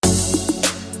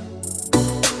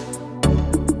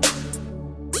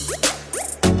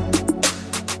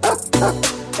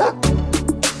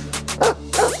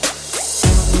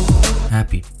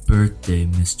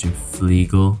Mr.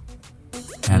 Flegel.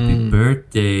 Happy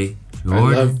birthday,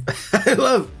 Jordan. I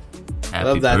love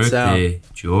Happy that birthday,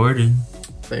 sound. Jordan.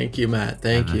 Thank you, Matt.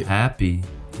 Thank you. Happy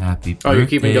birthday. Oh, you're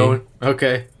keeping going?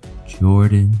 Okay.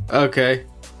 Jordan. Okay.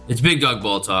 It's Big Dog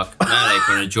Ball Talk. Matt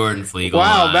Aikman and Jordan Flegel.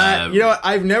 Wow, Matt. You know what?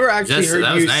 I've never actually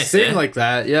heard you sing like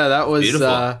that. Yeah, that was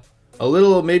a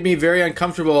little, made me very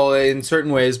uncomfortable in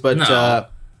certain ways, but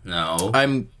no.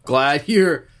 I'm glad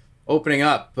you're opening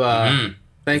up.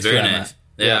 Thanks very for that, nice. Matt.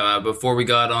 Yeah, before we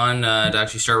got on to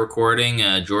actually start recording,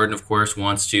 Jordan, of course,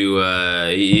 wants to.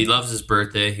 He loves his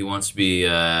birthday. He wants to be.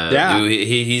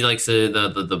 He likes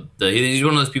the. He's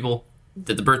one of those people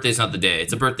that the birthday's not the day.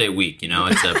 It's a birthday week. You know,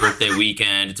 it's a birthday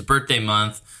weekend. It's a birthday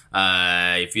month.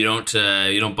 If you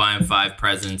don't buy him 5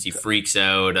 presents, he freaks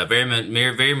out. A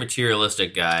very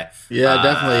materialistic guy. Yeah,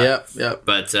 definitely. Yep.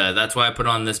 But that's why I put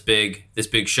on this big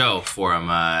show for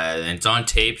him, and it's on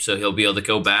tape, so he'll be able to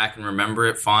go back and remember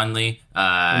it fondly.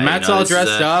 Matt's all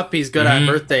dressed up. He's got a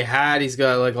birthday hat. He's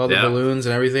got like all the balloons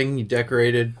and everything. He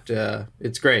decorated.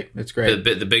 It's great. It's great.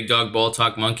 The Big Dog Ball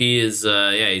Talk monkey is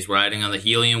he's riding on the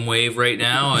helium wave right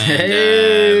now, and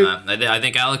hey. I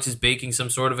think Alex is baking some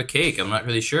sort of a cake. I'm not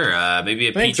really sure. Maybe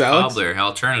a Thanks, peach Alex. cobbler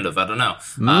alternative. I don't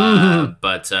know.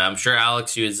 But I'm sure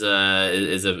Alex is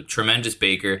a tremendous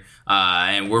baker,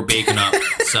 and we're baking up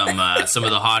some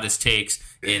of the hottest takes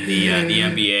in the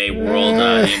NBA world,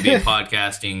 the NBA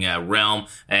podcasting realm,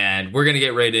 and we're gonna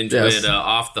get right into it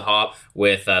off the hop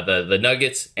with the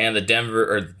Nuggets and the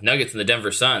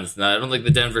Denver Suns. Now, I don't think the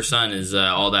Denver Sun is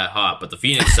all that hot, but the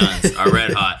Phoenix Suns are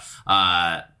red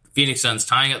hot. Phoenix Suns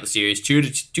tying up the series, two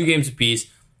games apiece.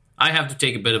 I have to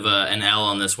take a bit of an L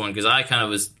on this one because I kind of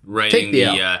was writing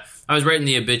I was writing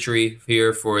the obituary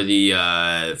here for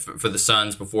the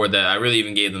Suns before that. I really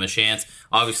even gave them a chance.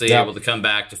 Obviously, able to come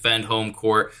back, defend home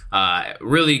court,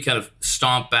 really kind of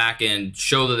stomp back and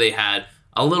show that they had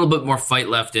a little bit more fight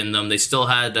left in them. They still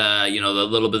had, a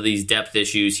little bit of these depth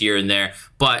issues here and there.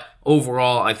 But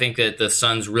overall, I think that the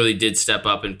Suns really did step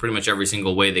up in pretty much every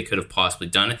single way they could have possibly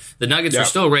done it. The Nuggets are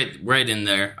still right in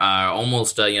there,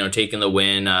 almost, taking the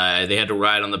win. They had to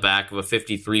ride on the back of a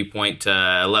 53-point,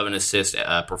 11-assist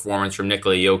performance from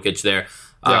Nikola Jokic there.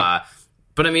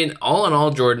 But, I mean, all in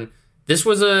all, Jordan,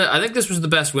 I think this was the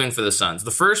best win for the Suns.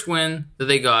 The first win that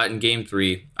they got in Game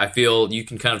 3, I feel you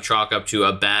can kind of chalk up to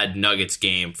a bad Nuggets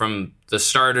game from the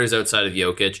starters outside of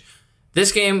Jokic.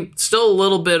 This game, still a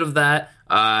little bit of that,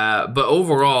 but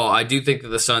overall, I do think that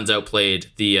the Suns outplayed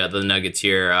the Nuggets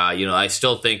here. I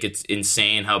still think it's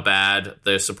insane how bad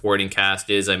the supporting cast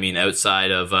is. I mean,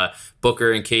 outside of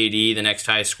Booker and KD, the next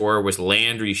highest scorer was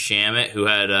Landry Shamet, who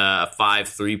had 5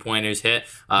 3-pointers hit,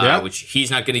 which he's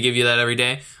not going to give you that every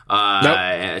day.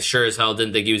 Sure as hell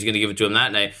didn't think he was going to give it to him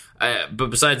that night. But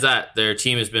besides that, their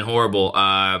team has been horrible.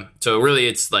 So really,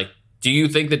 it's like, do you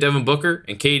think that Devin Booker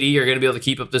and KD are going to be able to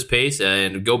keep up this pace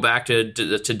and go back to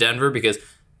Denver? Because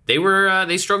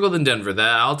they struggled in Denver. The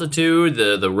altitude,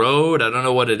 the road, I don't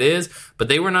know what it is, but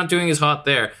they were not doing as hot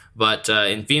there. But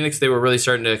in Phoenix, they were really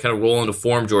starting to kind of roll into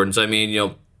form, Jordan. So, I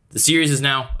mean, the series is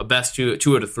now a best two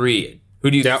out of 3.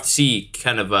 Who do you see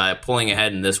kind of pulling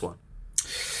ahead in this one?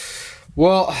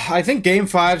 Well, I think Game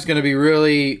 5 is going to be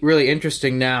really, really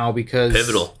interesting now because...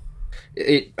 Pivotal.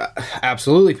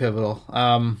 Absolutely pivotal.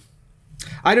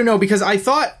 I don't know, because I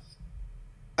thought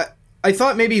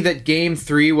maybe that Game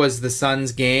 3 was the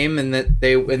Suns' game, and that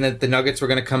the Nuggets were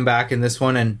going to come back in this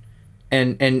one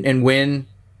and win,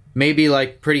 maybe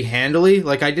like pretty handily.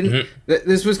 Like I didn't.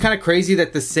 This was kind of crazy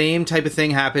that the same type of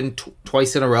thing happened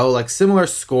twice in a row, like similar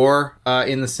score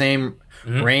in the same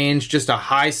range, just a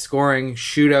high scoring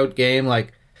shootout game,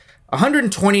 like.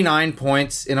 129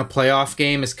 points in a playoff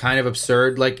game is kind of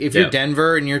absurd. Like if you're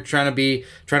Denver and you're trying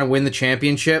to win the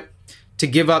championship, to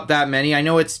give up that many. I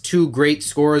know it's 2 great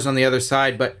scorers on the other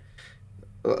side, but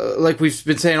like we've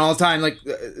been saying all the time, like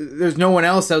there's no one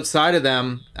else outside of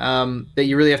them that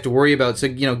you really have to worry about. So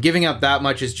giving up that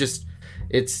much is just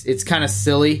it's kind of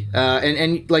silly.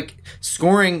 And like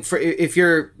scoring for if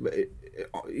you're.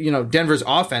 Denver's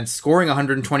offense scoring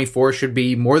 124 should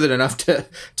be more than enough to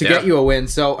get you a win.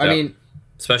 So, I mean...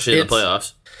 Especially in the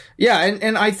playoffs. Yeah,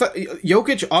 and I thought...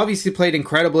 Jokic obviously played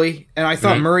incredibly, and I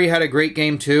thought Murray had a great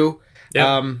game too.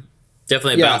 Yep.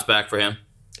 Definitely a bounce back for him.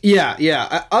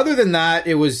 Yeah. Other than that,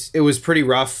 it was pretty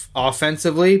rough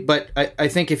offensively, but I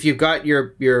think if you've got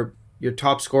your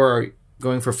top scorer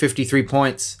going for 53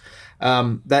 points...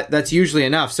 that's usually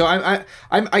enough. So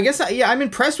I guess I'm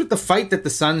impressed with the fight that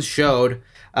the Suns showed.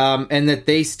 and that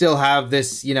they still have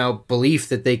this, belief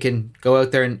that they can go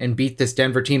out there and beat this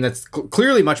Denver team that's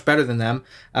clearly much better than them.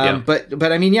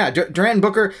 But I mean, Durant and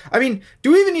Booker. I mean,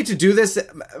 do we even need to do this,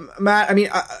 Matt? I mean,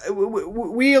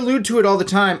 we allude to it all the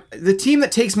time. The team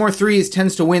that takes more threes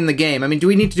tends to win the game. I mean, do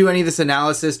we need to do any of this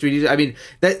analysis? Do we need? I mean,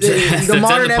 the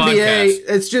modern NBA.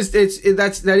 It's just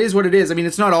that is what it is. I mean,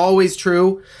 it's not always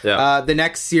true. Yeah. The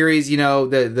next series,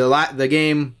 the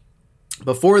game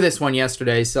before this one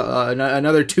yesterday, so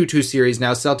another 2-2 series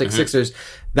now, Celtics-Sixers,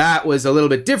 that was a little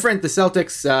bit different. The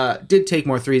Celtics did take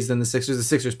more threes than the Sixers. The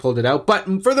Sixers pulled it out. But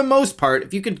for the most part,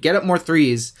 if you could get up more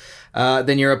threes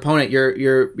than your opponent,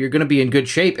 you're going to be in good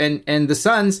shape. And the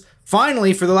Suns,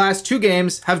 finally, for the last 2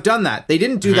 games, have done that. They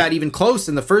didn't do that even close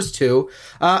in the first 2.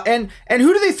 And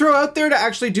who do they throw out there to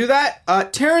actually do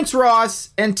that? Terrence Ross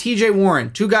and TJ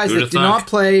Warren, 2 guys that did not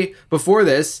play before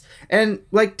this. And,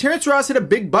 Terrence Ross hit a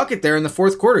big bucket there in the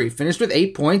fourth quarter. He finished with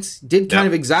 8 points, did kind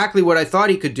of exactly what I thought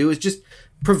he could do, is just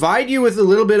provide you with a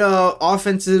little bit of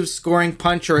offensive scoring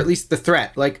punch, or at least the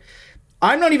threat.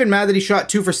 I'm not even mad that he shot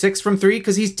 2 for 6 from 3,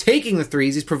 because he's taking the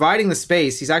threes. He's providing the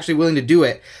space. He's actually willing to do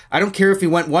it. I don't care if he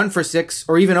went 1 for 6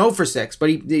 or even 0 for 6, but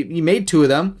he made 2 of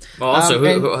them. Well,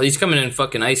 also, he's coming in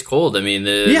fucking ice cold. I mean,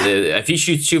 if he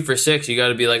shoots 2 for 6, you got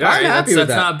to be like, all right, that's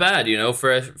not bad,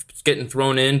 for getting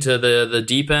thrown into the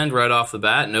deep end right off the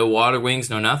bat. No water wings,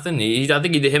 no nothing. I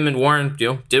think him and Warren,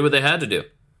 did what they had to do.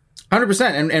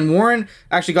 100%. And Warren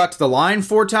actually got to the line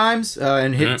 4 times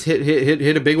and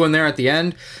hit a big one there at the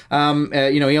end.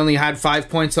 He only had 5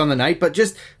 points on the night, but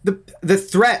just the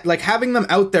threat, having them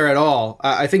out there at all.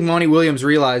 I think Monty Williams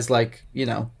realized,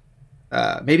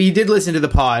 maybe he did listen to the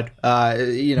pod,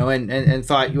 and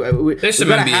thought there's some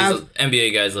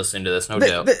NBA guys listening to this, no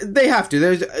doubt. They have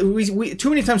to. We too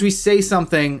many times we say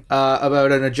something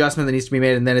about an adjustment that needs to be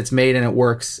made, and then it's made and it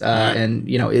works. And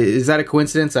is that a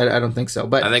coincidence? I don't think so.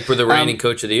 But I think we're the reigning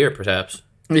coach of the year, perhaps.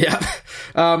 Yeah.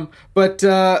 But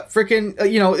freaking,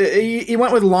 he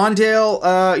went with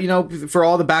Lawndale, for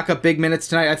all the backup big minutes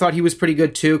tonight. I thought he was pretty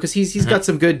good too, because he's got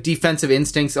some good defensive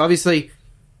instincts. Obviously,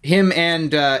 him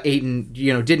and Ayton,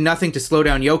 did nothing to slow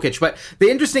down Jokic. But the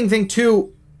interesting thing,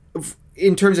 too,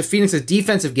 in terms of Phoenix's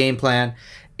defensive game plan,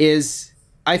 is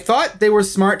I thought they were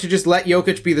smart to just let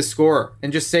Jokic be the scorer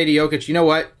and just say to Jokic, you know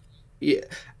what?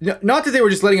 Not that they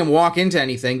were just letting him walk into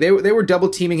anything. They were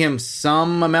double-teaming him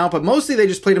some amount, but mostly they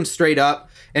just played him straight up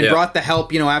and brought the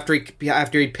help, after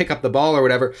he'd pick up the ball or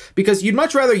whatever. Because you'd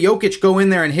much rather Jokic go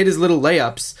in there and hit his little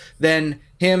layups than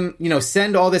him,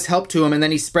 send all this help to him, and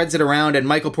then he spreads it around, and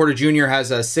Michael Porter Jr.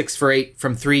 has a 6 for 8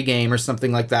 from 3 game or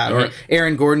something like that, or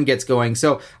Aaron Gordon gets going.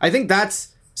 So I think that's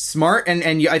smart, and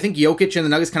I think Jokic and the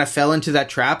Nuggets kind of fell into that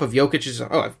trap of Jokic is,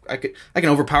 I can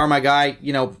overpower my guy,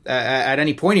 at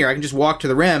any point here. I can just walk to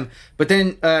the rim. But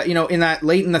then, in that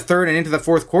late in the third and into the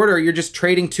fourth quarter, you're just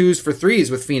trading 2s for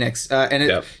 3s with Phoenix, and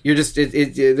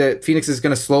the Phoenix is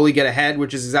going to slowly get ahead,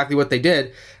 which is exactly what they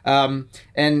did. And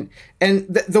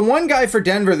the one guy for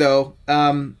Denver, though,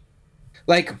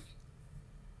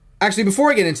 actually,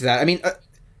 before I get into that, I mean,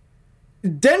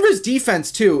 Denver's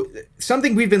defense, too,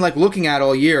 something we've been looking at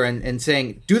all year and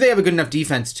saying, do they have a good enough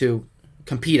defense to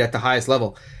compete at the highest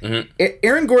level?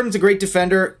 Aaron Gordon's a great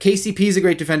defender. KCP's a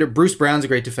great defender. Bruce Brown's a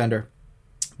great defender.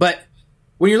 But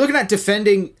when you're looking at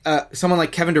defending someone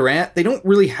like Kevin Durant, they don't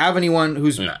really have anyone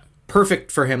who's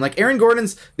perfect for him. Aaron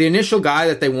Gordon's the initial guy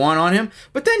that they want on him,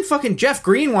 but then fucking Jeff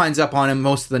Green winds up on him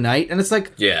most of the night, and it's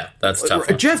that's tough.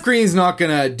 Jeff Green's not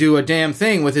gonna do a damn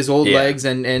thing with his old legs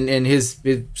and his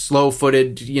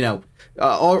slow-footed,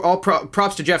 all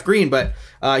props to Jeff Green, but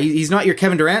he's not your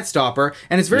Kevin Durant stopper,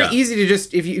 and it's very easy to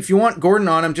just, if you want Gordon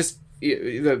on him, just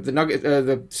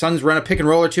the Suns run a pick and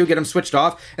roll or 2, get him switched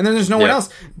off, and then there's no one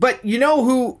else. But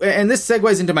who, and this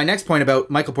segues into my next point about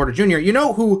Michael Porter Jr.,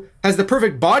 who has the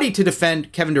perfect body to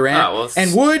defend Kevin Durant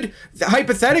and would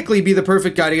hypothetically be the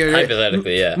perfect guy to get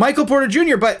hypothetically, Michael Porter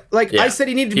Jr., but I said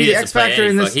he needed to be the X factor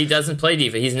in this. He doesn't play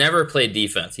defense. He's never played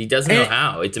defense. He doesn't know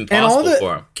how. It's impossible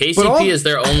for him. KCP is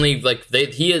their only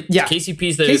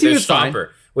KCP's their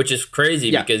stopper, which is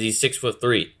crazy because he's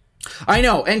 6'3". I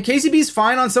know, and KCP's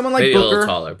fine on someone like maybe Booker. A little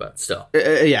taller, but still.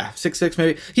 6'6"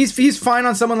 maybe. He's fine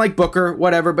on someone like Booker,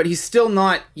 whatever, but he's still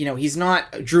not, he's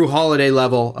not Drew Holiday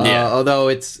level, although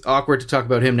it's awkward to talk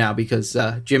about him now because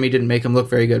Jimmy didn't make him look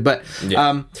very good. But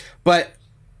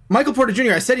Michael Porter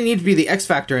Jr., I said he needed to be the X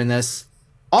factor in this.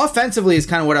 Offensively is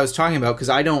kind of what I was talking about, because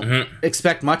I don't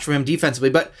expect much from him defensively.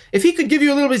 But if he could give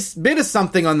you a little bit of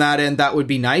something on that end, that would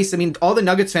be nice. I mean, all the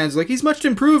Nuggets fans are he's much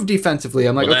improved defensively.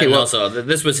 I'm also,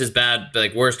 this was his bad,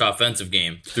 worst offensive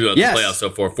game throughout the playoffs so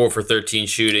far. 4 for 13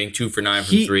 shooting, 2 for 9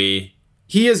 from 3.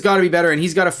 He has got to be better, and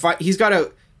he's got to fight. He's got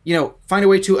to find a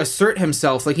way to assert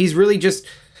himself. Like he's really just,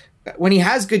 when he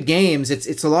has good games,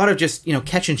 it's a lot of just,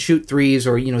 catch and shoot threes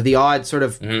or, the odd sort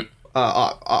of, coming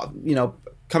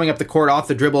up the court off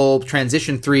the dribble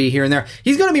transition three here and there.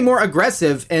 He's going to be more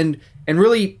aggressive and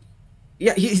really,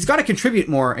 he's got to contribute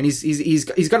more, and he's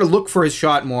got to look for his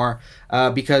shot more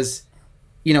because,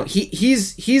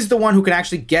 he's the one who can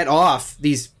actually get off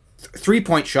these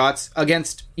 3-point shots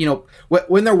against,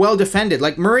 when they're well defended.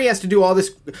 Like Murray has to do all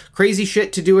this crazy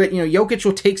shit to do it. Jokic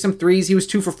will take some threes. He was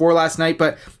 2 for 4 last night,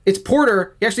 but it's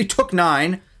Porter. He actually took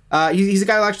 9. He's a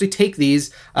guy who'll actually take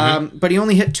these, but he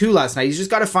only hit 2 last night. He's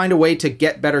just got to find a way to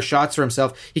get better shots for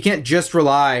himself. He can't just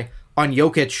rely on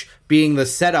Jokic being the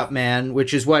setup man,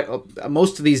 which is what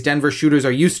most of these Denver shooters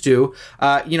are used to.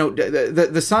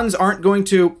 The Suns aren't going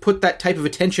to put that type of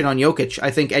attention on Jokic,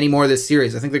 I think, anymore this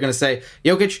series. I think they're going to say,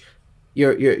 Jokic,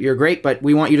 you're great, but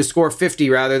we want you to score 50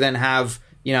 rather than have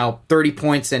 30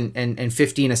 points and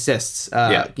 15 assists,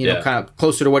 kind of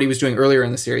closer to what he was doing earlier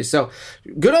in the series. So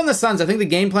good on the Suns. I think the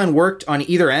game plan worked on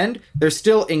either end. They're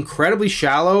still incredibly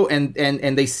shallow and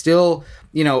they still,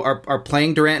 are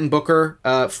playing Durant and Booker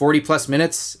 40 plus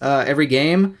minutes every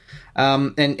game.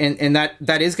 And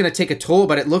that is going to take a toll,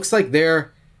 but it looks like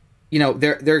they're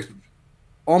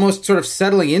almost sort of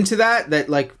settling into that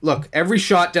like, look, every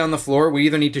shot down the floor, we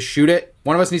either need to shoot it.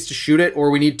 One of us needs to shoot it,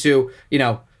 or we need to,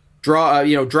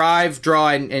 drive, draw,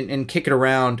 and kick it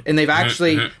around. And they've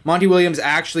actually, Monty Williams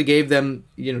actually gave them,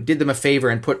 did them a favor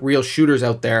and put real shooters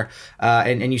out there.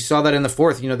 And you saw that in the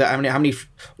fourth. How many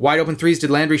wide open threes did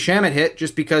Landry Shamet hit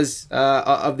just because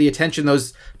of the attention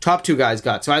those top 2 guys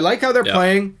got? So I like how they're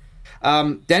playing.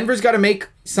 Denver's got to make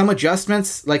some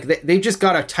adjustments. Like they've just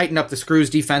got to tighten up the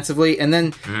screws defensively, and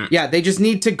then they just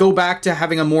need to go back to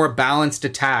having a more balanced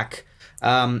attack.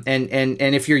 And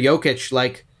if you're Jokic,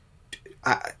 like.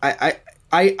 I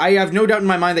have no doubt in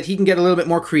my mind that he can get a little bit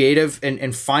more creative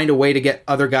and find a way to get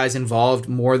other guys involved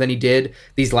more than he did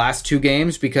these last 2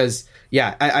 games because,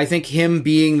 I think him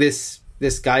being this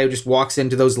guy who just walks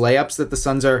into those layups that the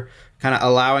Suns are kind of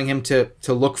allowing him to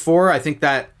look for, I think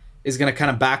that is going to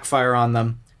kind of backfire on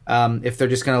them if they're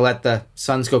just going to let the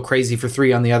Suns go crazy for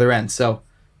 3 on the other end. So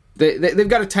they've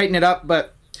got to tighten it up,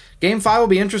 but Game 5 will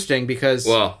be interesting because...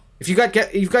 If you've got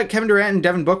Kevin Durant and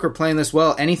Devin Booker playing this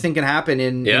well, anything can happen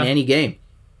in any game.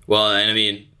 Well, and I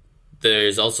mean,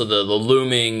 there's also the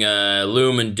looming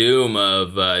loom and doom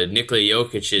of Nikola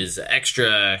Jokic's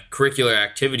extracurricular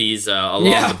activities along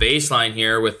the baseline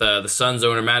here with the Suns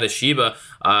owner Matasheba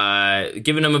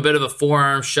giving him a bit of a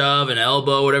forearm shove, an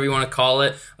elbow, whatever you want to call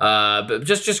it, but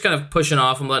just kind of pushing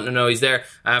off him, letting him know he's there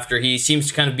after he seems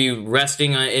to kind of be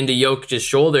resting into Jokic's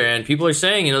shoulder. And people are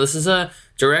saying, this is a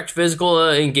direct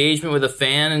physical engagement with a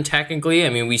fan, and technically, I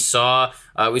mean, we saw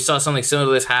something similar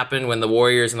to this happen when the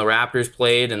Warriors and the Raptors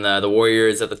played, and the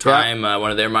Warriors at the time, one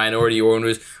of their minority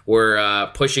owners, were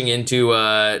pushing into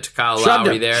to Kyle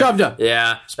Lowry there. Shoved him.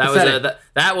 Yeah,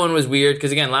 that one was weird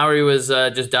because again, Lowry was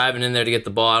just diving in there to get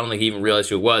the ball. I don't think he even realized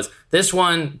who it was. This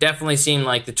one definitely seemed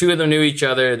like the 2 of them knew each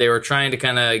other. They were trying to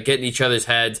kind of get in each other's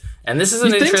heads. And this is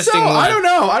an interesting one. I don't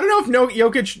know if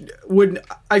Jokic would...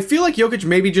 I feel like Jokic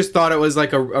maybe just thought it was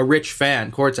like a rich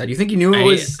fan courtside. You think he knew it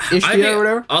was Ishbia or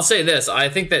whatever? I'll say this. I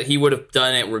think that he would have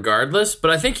done it regardless,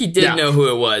 but I think he did know who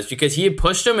it was because he had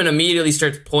pushed him and immediately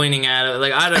starts pointing at it.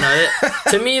 Like, I don't know.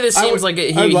 To me, this seems like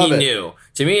he knew.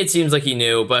 To me, it seems like he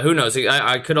knew, but who knows?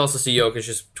 I could also see Jokic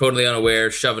just totally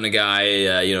unaware, shoving a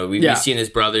guy. We've seen his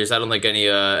brothers. I don't think any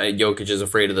Jokic is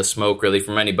afraid of the smoke, really,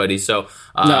 from anybody. So,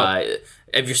 no.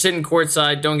 If you're sitting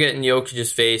courtside, don't get in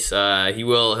Jokic's face. He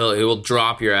will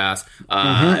drop your ass.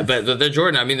 But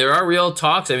Jordan, I mean, there are real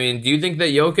talks. I mean, do you think that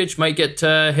Jokic might get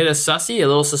hit a sussy, a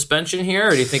little suspension here,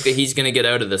 or do you think that he's going to get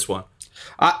out of this one?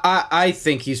 I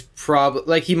think he's probably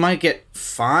like he might get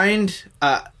fined.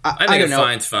 I think a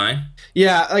fine's fine.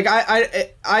 Yeah, like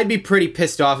I'd be pretty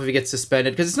pissed off if he gets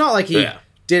suspended because it's not like he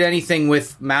did anything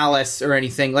with malice or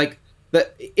anything. Like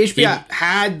Ishbia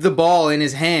had the ball in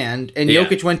his hand and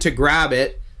Jokic went to grab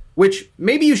it, which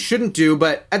maybe you shouldn't do,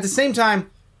 but at the same time,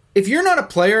 if you're not a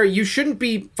player, you shouldn't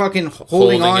be fucking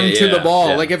holding on to the ball.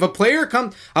 Yeah. Like if a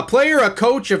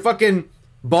coach, a fucking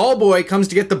ball boy comes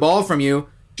to get the ball from you,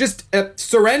 just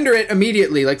surrender it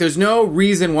immediately. Like there's no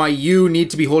reason why you need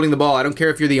to be holding the ball. I don't care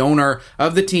if you're the owner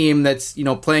of the team that's,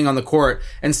 playing on the court.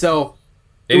 And so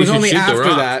it was only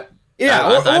after that. Yeah,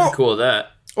 I'd be cool with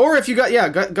that. Or if you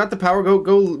got the power,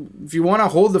 go. If you want to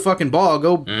hold the fucking ball,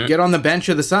 go get on the bench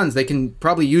of the Suns. They can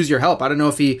probably use your help. I don't know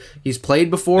if he's played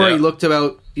before. Yeah. He looked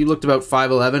about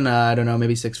 5'11". I don't know,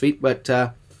 maybe 6 feet. But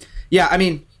I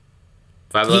mean,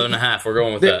 5'11 and a half. We're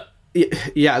going with that.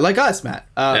 Yeah, like us, Matt.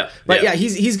 But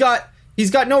he's got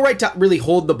he's got no right to really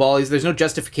hold the ball. There's no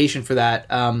justification for that.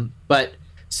 But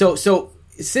so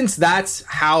since that's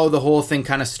how the whole thing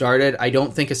kind of started, I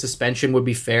don't think a suspension would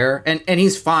be fair. And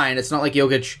he's fine. It's not like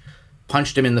Jokic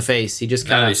punched him in the face. He just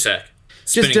kind of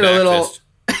just did a little fist.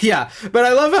 Yeah. But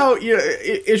I love how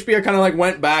Ishbia kind of like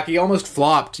went back. He almost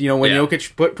flopped. When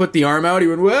Jokic put the arm out, he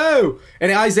went whoa.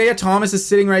 And Isaiah Thomas is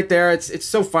sitting right there. It's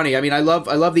so funny. I mean, I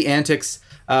love the antics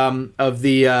of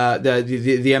the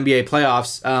NBA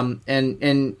playoffs.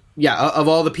 And yeah, of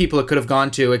all the people it could have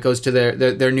gone to, it goes to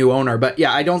their new owner. But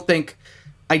yeah, I don't think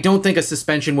a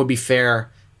suspension would be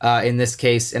fair in this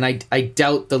case, and I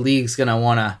doubt the league's gonna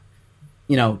want to,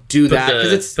 do that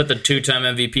because it's put the 2-time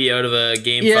MVP out of a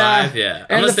game 5. Yeah,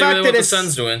 unless they really want the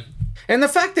Suns to win. And the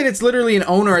fact that it's literally an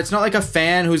owner, it's not like a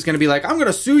fan who's going to be like, I'm going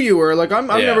to sue you, or like I'm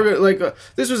never gonna, like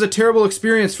this was a terrible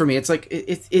experience for me. It's like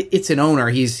it's an owner.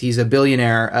 He's a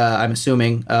billionaire. I'm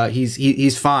assuming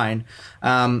he's fine.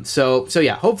 So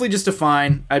yeah, hopefully just a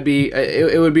fine.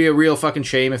 It would be a real fucking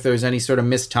shame if there was any sort of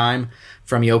missed time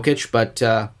from Jokic. But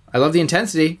I love the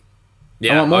intensity.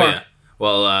 Yeah, I want more. Oh, yeah.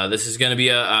 Well, this is going to be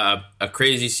a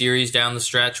crazy series down the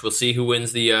stretch. We'll see who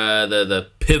wins the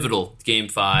pivotal Game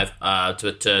 5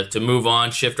 to move on,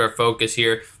 shift our focus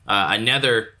here.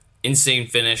 Another insane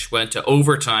finish, went to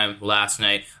overtime last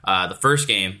night. The first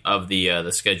game of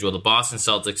the schedule, the Boston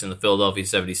Celtics and the Philadelphia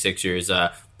 76ers.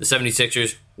 The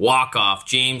 76ers walk off.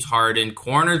 James Harden,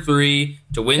 corner 3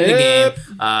 to win the game.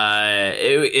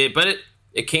 But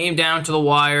it came down to the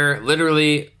wire.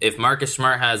 Literally, if Marcus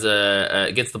Smart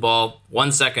gets the ball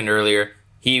 1 second earlier,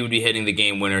 he would be hitting the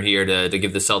game winner here to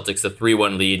give the Celtics the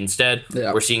 3-1 lead. Instead,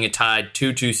 we're seeing a tied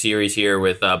 2-2 series here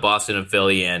with Boston and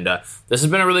Philly. And this has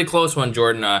been a really close one,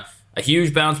 Jordan. A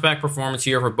huge bounce-back performance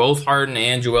here for both Harden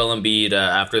and Joel Embiid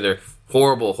after their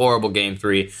horrible Game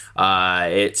 3. And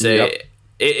I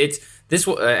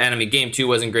mean, Game 2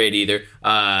 wasn't great either.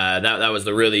 That was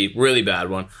the really, really bad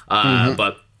one.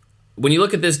 But when you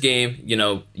look at this game,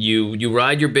 you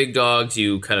ride your big dogs.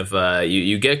 You kind of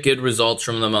you get good results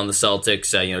from them on the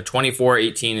Celtics. 24,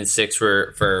 18, and 6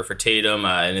 for Tatum.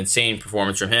 An insane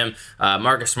performance from him.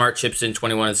 Marcus Smart chips in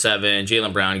 21 and 7.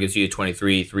 Jaylen Brown gives you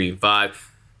 23, 3 and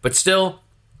 5. But still,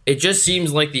 it just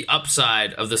seems like the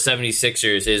upside of the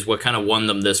 76ers is what kind of won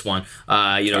them this one.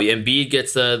 Embiid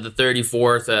gets the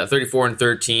 34 and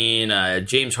 13.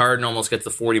 James Harden almost gets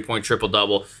the 40-point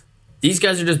triple-double. These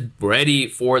guys are just ready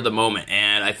for the moment.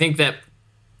 And I think that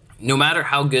no matter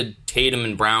how good Tatum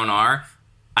and Brown are,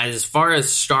 as far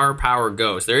as star power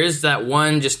goes, there is that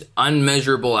one just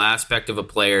unmeasurable aspect of a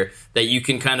player that you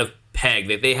can kind of peg.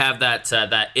 That they have that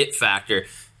it factor.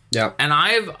 Yeah. And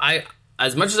I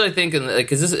as much as I think,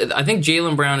 because I think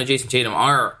Jaylen Brown and Jason Tatum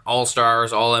are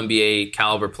all-stars, all-NBA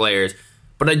caliber players.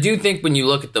 But I do think when you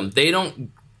look at them, they don't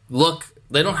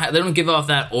give off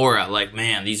that aura. Like,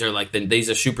 man, these are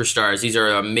superstars. These are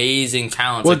amazing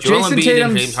talents. Well, like Joel Embiid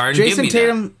and James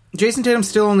Harden. Jason Tatum's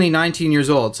still only 19 years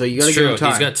old, so you got to give him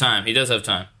time. He's got time. He does have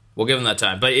time. We'll give him that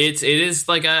time. But it is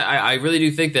like I really do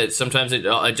think that sometimes it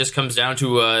just comes down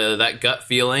to that gut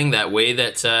feeling, that way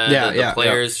that the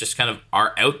players just kind of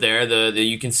are out there.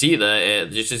 You can see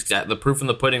the proof in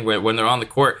the pudding when they're on the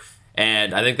court.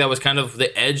 And I think that was kind of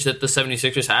the edge that the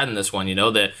 76ers had in this one.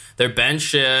 Their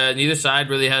bench, neither side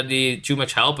really had too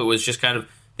much help. It was just kind of,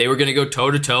 they were going to go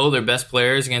toe-to-toe, their best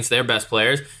players against their best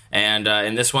players. And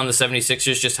in this one, the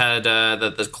 76ers just had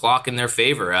the clock in their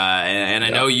favor. And I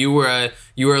know you were a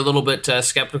little bit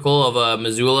skeptical of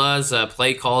Mazzula's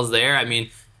play calls there. I mean,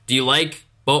 do you like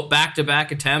both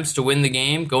back-to-back attempts to win the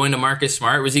game, going to Marcus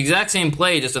Smart? It was the exact same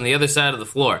play, just on the other side of the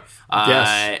floor.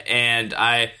 Yes. And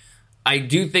I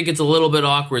do think it's a little bit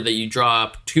awkward that you draw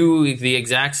up the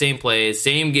exact same plays,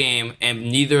 same game, and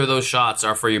neither of those shots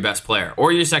are for your best player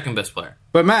or your second best player.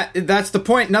 But Matt, that's the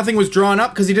point. Nothing was drawn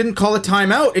up because he didn't call a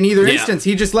timeout in either instance.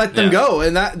 He just let them go,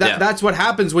 and that's what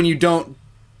happens when you don't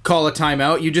call a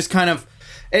timeout. You just kind of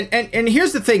and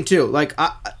here's the thing too. Like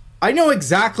I know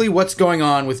exactly what's going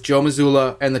on with Joe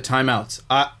Mazzula and the timeouts.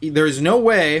 There's no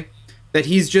way that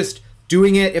he's just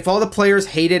doing it. If all the players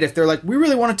hate it, if they're like, we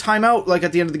really want a timeout, like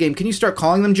at the end of the game, can you start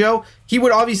calling them, Joe? He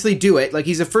would obviously do it. Like,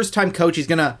 he's a first-time coach. He's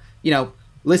gonna,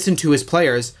 listen to his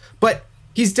players. But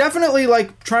he's definitely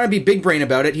like trying to be big brain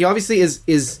about it. He obviously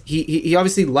he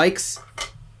obviously likes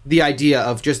the idea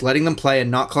of just letting them play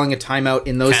and not calling a timeout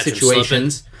in those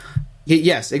situations.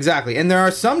 Yes, exactly. And there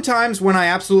are some times when I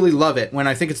absolutely love it, when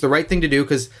I think it's the right thing to do,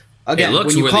 because Again, it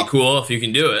looks really cool if you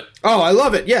can do it. Oh, I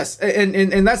love it. Yes,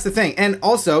 and that's the thing. And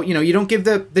also, you don't give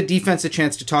the defense a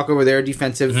chance to talk over their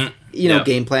defensive,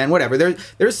 game plan. Whatever.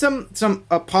 There's some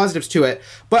positives to it.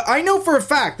 But I know for a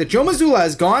fact that Joe Mazzula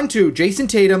has gone to Jason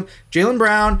Tatum, Jaylen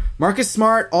Brown, Marcus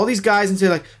Smart, all these guys, and say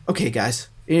like, okay, guys.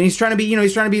 And he's trying to be,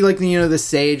 like, the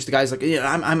sage. The guy's like,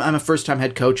 I'm a first time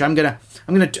head coach. I'm gonna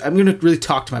really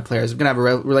talk to my players. I'm gonna have a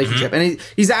relationship. And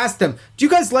he's asked them, do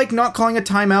you guys like not calling a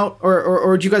timeout,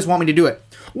 or do you guys want me to do it?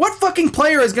 What fucking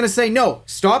player is gonna say no?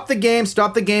 Stop the game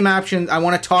action. I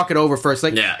want to talk it over first.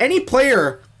 Like any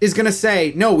player is gonna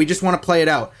say no. We just want to play it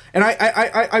out. And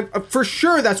I for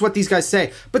sure that's what these guys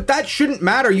say. But that shouldn't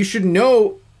matter. You should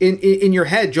know in your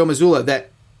head, Joe Mazzula, that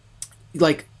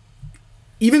like.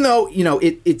 Even though,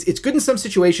 it's good in some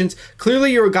situations,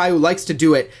 clearly you're a guy who likes to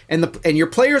do it, and your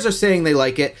players are saying they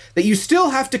like it, that you still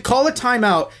have to call a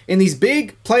timeout in these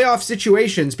big playoff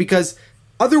situations, because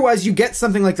otherwise you get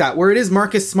something like that, where it is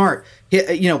Marcus Smart,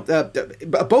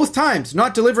 both times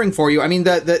not delivering for you. I mean,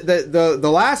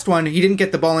 the last one, he didn't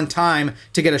get the ball in time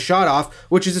to get a shot off,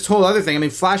 which is this whole other thing. I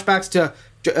mean, flashbacks to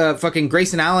fucking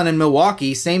Grayson Allen in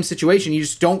Milwaukee, same situation. You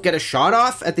just don't get a shot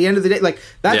off at the end of the day. Like,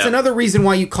 that's another reason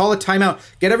why you call a timeout.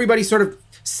 Get everybody sort of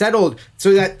settled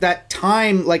so that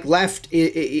time like left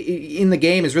in the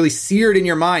game is really seared in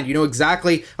your mind. You know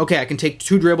exactly, okay, I can take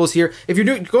 2 dribbles here. If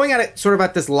you're going at it sort of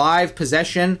at this live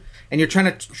possession and you're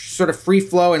trying to sort of free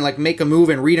flow and like make a move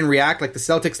and read and react like the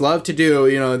Celtics love to do,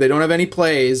 they don't have any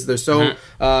plays. They're so,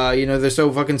 they're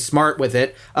so fucking smart with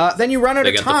it. Then you run out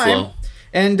of time.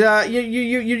 And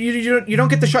you don't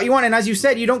get the shot you want. And as you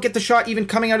said, you don't get the shot even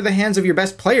coming out of the hands of your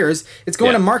best players. It's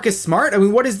going to Marcus Smart. I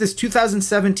mean, what is this,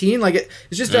 2017? Like,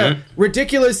 it's just a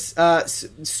ridiculous,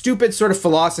 stupid sort of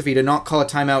philosophy to not call a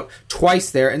timeout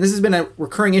twice there. And this has been a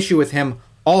recurring issue with him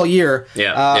all year.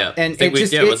 And it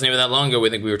wasn't even that long ago. We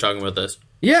think we were talking about this.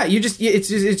 Yeah,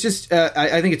 it's just.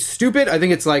 I think it's stupid. I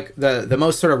think it's like the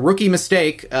most sort of rookie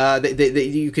mistake that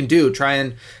you can do. Try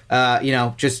and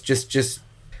just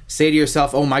say to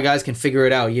yourself, oh, my guys can figure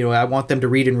it out. I want them to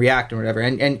read and react or whatever.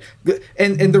 And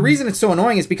the reason it's so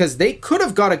annoying is because they could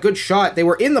have got a good shot. They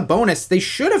were in the bonus. They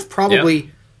should have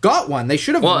probably got one. They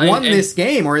should have won this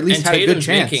game, or at least had a good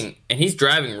chance. And he's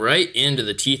driving right into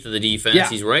the teeth of the defense. Yeah.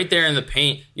 He's right there in the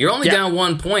paint. You're only down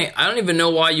 1 point. I don't even know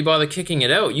why you bother kicking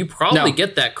it out. You probably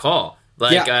get that call.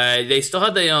 They still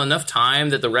had enough time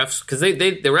that the refs, because the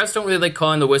refs don't really like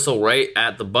calling the whistle right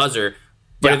at the buzzer.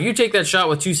 But if you take that shot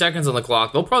with 2 seconds on the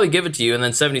clock, they'll probably give it to you, and then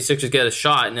 76ers get a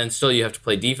shot, and then still you have to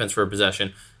play defense for a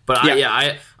possession. But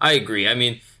I agree. I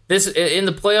mean, this in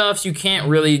the playoffs, you can't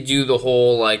really do the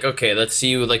whole like, okay, let's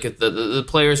see, like if the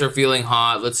players are feeling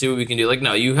hot, let's see what we can do. Like,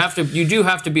 no, you do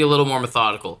have to be a little more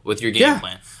methodical with your game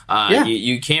plan.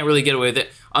 You can't really get away with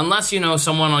it unless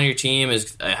someone on your team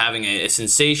is having a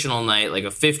sensational night, like a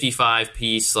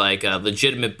 55-piece, like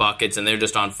legitimate buckets, and they're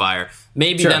just on fire.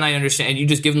 Maybe then I understand. You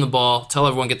just give them the ball, tell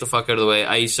everyone get the fuck out of the way,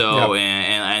 ISO,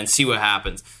 and see what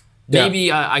happens.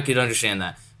 Maybe I could understand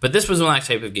that. But this was that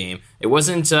type of game. It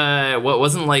wasn't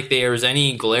like there was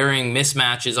any glaring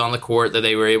mismatches on the court that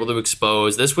they were able to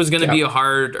expose. This was going to be a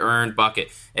hard-earned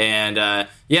bucket. And,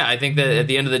 I think that at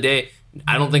the end of the day,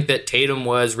 I don't think that Tatum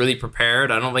was really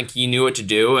prepared. I don't think he knew what to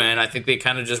do. And I think they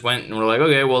kind of just went and were like,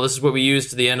 okay, well, this is what we used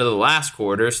to the end of the last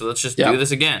quarter, so let's just do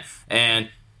this again. And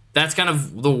that's kind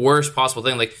of the worst possible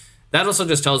thing. Like, that also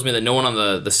just tells me that no one on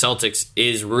the Celtics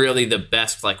is really the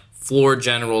best, like, floor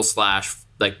general /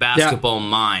 like basketball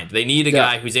mind. They need a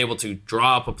guy who's able to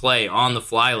draw up a play on the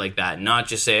fly like that, not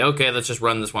just say, okay, let's just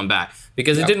run this one back,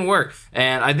 because it didn't work.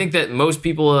 And I think that most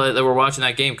people that were watching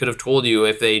that game could have told you,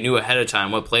 if they knew ahead of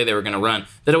time what play they were going to run,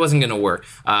 that it wasn't going to work.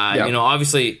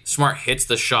 Obviously Smart hits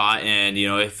the shot, and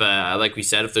if like we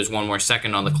said, if there's 1 more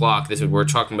second on the clock, we're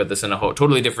talking about this in a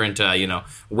totally different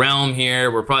realm here.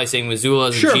 We're probably saying Mazzula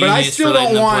is a genius for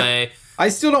letting them play. I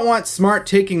still don't want Smart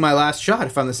taking my last shot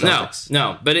if I'm the Celtics.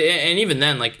 No, but even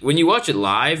then, like, when you watch it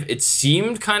live, it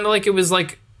seemed kind of like it was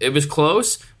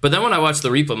close. But then when I watched the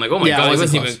replay, I'm like, oh my god, it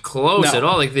wasn't even close at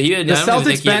all. Like, the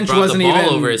Celtics bench wasn't even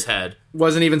over his head.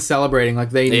 Wasn't even celebrating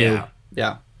like they knew.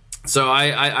 Yeah. So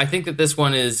I think that this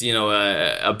one is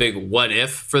a big what if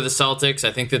for the Celtics.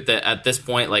 I think that at this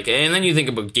point, like, and then you think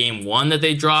about game 1 that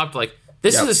they dropped, like.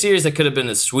 This is a series that could have been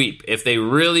a sweep if they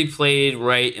really played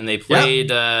right and they played,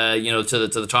 to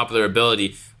the top of their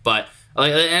ability. But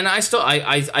and I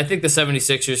think the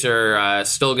 76ers are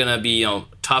still going to be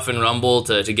tough and rumble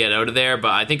to get out of there.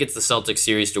 But I think it's the Celtics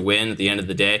series to win at the end of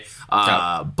the day.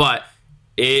 But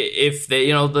if they,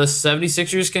 the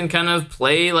 76ers can kind of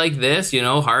play like this,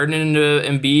 Harden and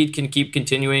Embiid can keep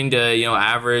continuing to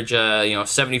average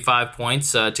 75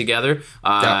 points together,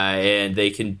 and they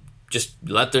can just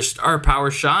let their star power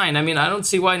shine. I mean, I don't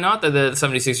see why not that the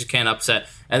 76ers can't upset.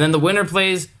 And then the winner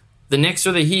plays the Knicks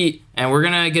or the Heat, and we're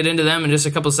gonna get into them in just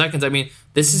a couple of seconds. I mean,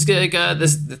 this is like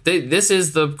this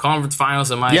is the conference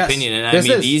finals in my opinion, and I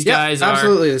mean these guys are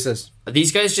absolutely this is.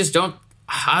 These guys just don't.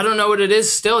 I don't know what it is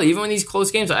still, even in these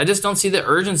close games. I just don't see the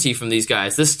urgency from these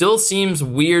guys. This still seems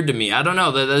weird to me. I don't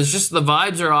know. There's just the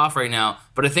vibes are off right now.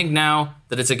 But I think now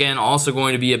that it's, again, also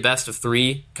going to be a best of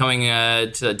three coming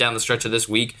down the stretch of this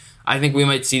week, I think we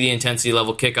might see the intensity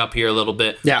level kick up here a little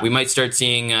bit. Yeah. We might start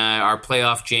seeing our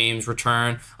playoff James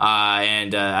return.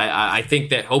 And I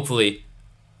think that hopefully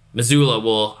Mazzula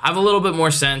will have a little bit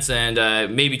more sense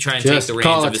and maybe try and take the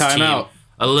reins of his team.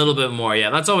 A little bit more, yeah.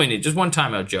 That's all we need. Just one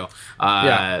timeout, Joe.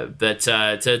 But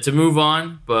to move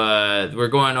on, but we're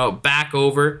going back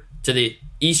over to the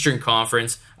Eastern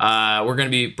Conference. We're going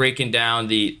to be breaking down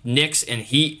the Knicks and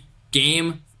Heat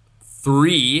Game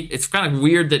 3. It's kind of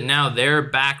weird that now they're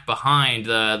back behind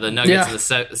the Nuggets in the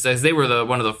set, as they were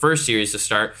one of the first series to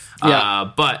start.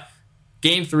 But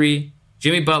Game 3,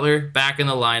 Jimmy Butler back in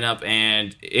the lineup,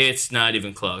 and it's not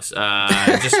even close.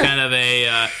 Just kind of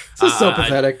this is so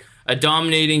pathetic. A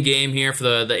dominating game here for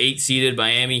the 8-seeded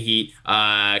Miami Heat,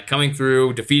 coming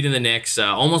through, defeating the Knicks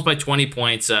almost by 20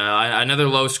 points. Another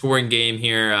low-scoring game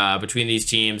here between these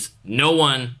teams. No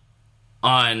one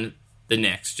on the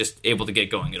Knicks just able to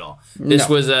get going at all. This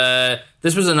was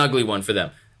an ugly one for them.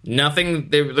 Nothing.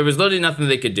 There was literally nothing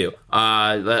they could do.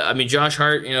 I mean, Josh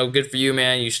Hart, good for you,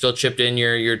 man. You still chipped in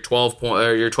your 12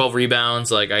 your 12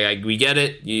 rebounds. Like we get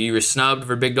it. You were snubbed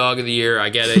for Big Dog of the Year. I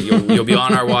get it. You'll be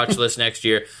on our watch list next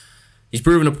year. He's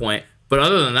proven a point. But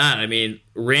other than that, I mean,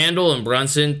 Randall and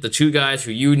Brunson, the two guys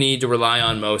who you need to rely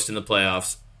on most in the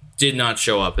playoffs, did not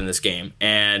show up in this game.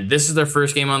 And this is their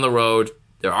first game on the road.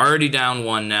 They're already down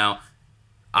 1 now.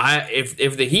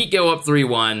 If the Heat go up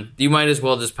 3-1, you might as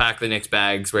well just pack the Knicks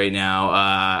bags right now.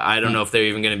 I don't know if they're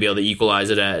even going to be able to equalize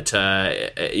it at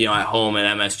home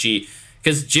at MSG,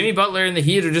 because Jimmy Butler and the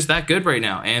Heat are just that good right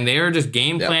now, and they are just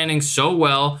game planning so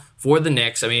well for the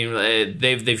Knicks. I mean,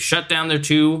 they've shut down their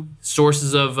two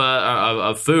sources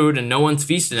of food, and no one's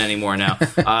feasting anymore now.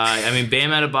 I mean,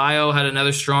 Bam Adebayo had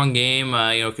another strong game,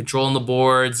 controlling the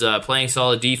boards, playing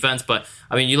solid defense. But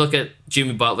I mean, you look at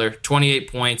Jimmy Butler,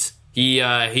 28 points. He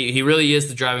really is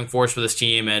the driving force for this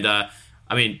team, and I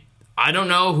mean, I don't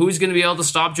know who's going to be able to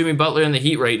stop Jimmy Butler in the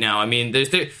Heat right now. I mean,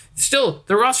 still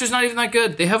their roster's not even that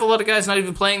good. They have a lot of guys not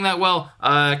even playing that well.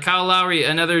 Kyle Lowry,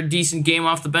 another decent game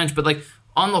off the bench, but like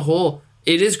on the whole,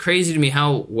 it is crazy to me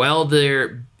how well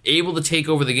they're able to take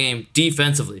over the game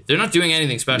defensively. They're not doing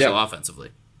anything special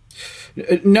offensively.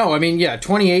 No, I mean,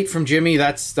 28 from Jimmy,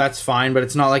 that's fine, but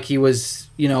it's not like he was,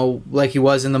 like he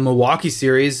was in the Milwaukee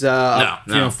series,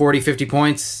 40, 50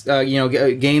 points,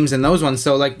 games in those ones.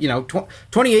 So,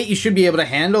 28 you should be able to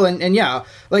handle. And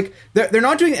they're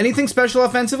not doing anything special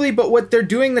offensively, but what they're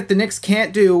doing that the Knicks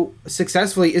can't do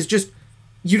successfully is just,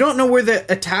 you don't know where the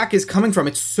attack is coming from.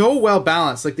 It's so well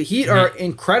balanced. Like, the Heat are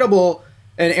incredible,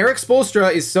 and Eric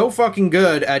Spoelstra is so fucking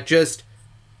good at just,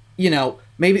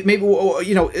 maybe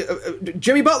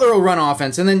Jimmy Butler will run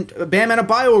offense, and then Bam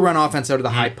Adebayo will run offense out of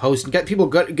the high post and get people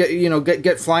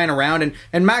get flying around,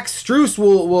 and Max Strus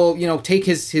will take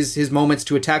his moments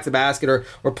to attack the basket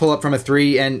or pull up from a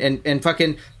three, and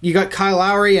fucking you got Kyle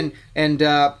Lowry and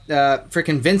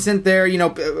freaking Vincent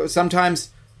there,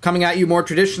 sometimes coming at you more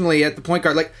traditionally at the point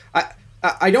guard. Like,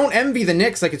 I don't envy the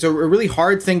Knicks. Like, it's a really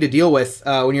hard thing to deal with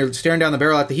when you're staring down the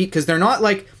barrel at the Heat, because they're not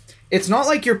like. It's not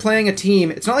like you're playing a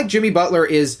team. It's not like Jimmy Butler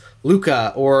is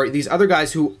Luka or these other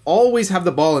guys who always have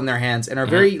the ball in their hands and are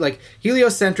very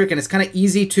heliocentric, and it's kind of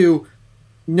easy to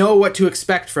know what to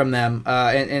expect from them.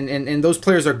 And those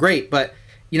players are great, but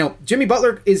Jimmy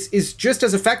Butler is just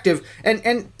as effective.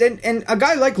 And a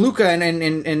guy like Luka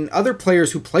and other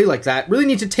players who play like that really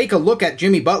need to take a look at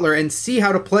Jimmy Butler and see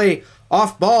how to play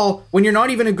off ball when you're not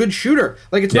even a good shooter.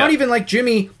 Like, it's not even like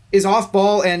Jimmy is off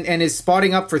ball and is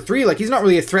spotting up for three. Like, he's not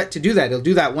really a threat to do that. He'll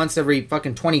do that once every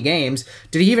fucking 20 games.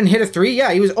 Did he even hit a three?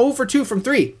 Yeah, he was 0 for 2 from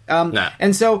 3.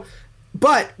 And so,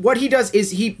 but what he does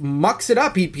is he mucks it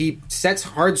up. He sets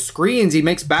hard screens. He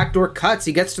makes backdoor cuts.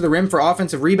 He gets to the rim for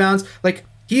offensive rebounds. Like,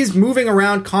 he's moving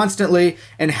around constantly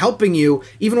and helping you,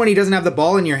 even when he doesn't have the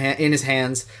ball in his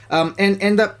hands. And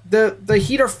the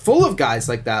Heat are full of guys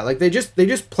like that. Like, they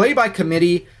just play by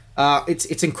committee.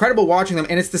 It's incredible watching them,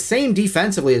 and it's the same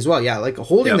defensively as well. Yeah, like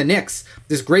holding the Knicks,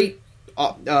 this great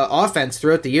offense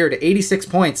throughout the year to 86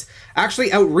 points,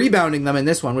 actually out-rebounding them in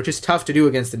this one, which is tough to do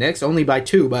against the Knicks, only by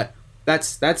 2, but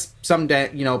that's something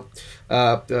to,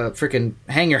 freaking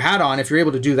hang your hat on if you're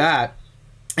able to do that.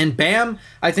 And Bam,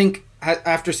 I think,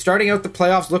 after starting out the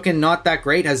playoffs looking not that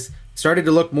great, has started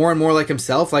to look more and more like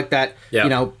himself, like that,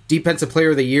 defensive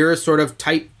player of the year sort of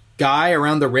type guy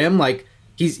around the rim. Like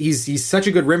he's such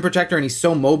a good rim protector, and he's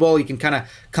so mobile. He can kind of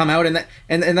come out, and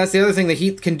that's the other thing the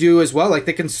Heat can do as well. Like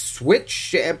they can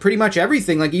switch pretty much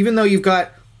everything. Like even though you've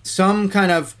got some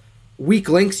kind of weak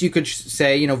links, you could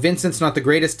say, Vincent's not the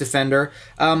greatest defender.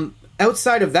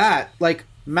 Outside of that, like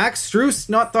Max Strus,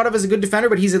 not thought of as a good defender,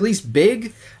 but he's at least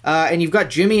big. And you've got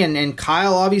Jimmy and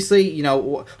Kyle, obviously.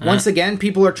 Once again,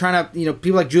 people are trying to,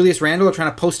 people like Julius Randle are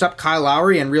trying to post up Kyle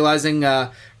Lowry and realizing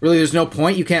really there's no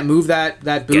point. You can't move that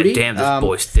booty. God damn, this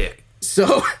boy's thick.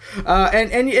 So,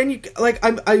 and you, like,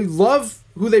 I love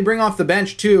who they bring off the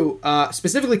bench too.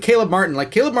 Specifically, Caleb Martin.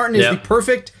 Like Caleb Martin is the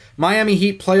perfect Miami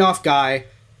Heat playoff guy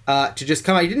to just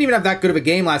come out. He didn't even have that good of a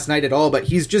game last night at all, but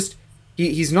he's just.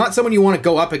 He's not someone you want to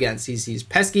go up against. He's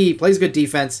pesky. He plays good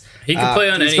defense. He can play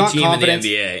on any team confidence.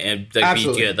 In the NBA and be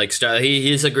good. Like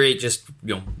he's a great,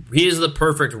 he is the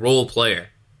perfect role player.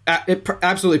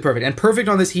 Absolutely perfect, and perfect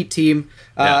on this Heat team.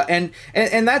 And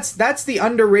that's the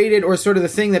underrated, or sort of the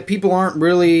thing that people aren't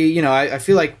really. I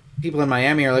feel like people in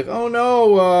Miami are like, oh no,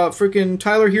 freaking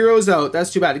Tyler Hero's out.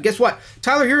 That's too bad. And guess what?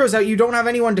 Tyler Hero's out. You don't have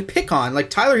anyone to pick on. Like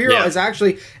Tyler Hero is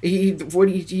actually it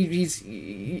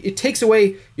takes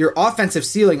away your offensive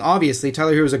ceiling. Obviously,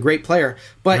 Tyler Hero is a great player,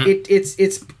 but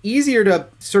it's easier to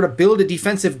sort of build a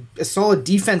solid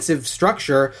defensive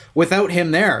structure without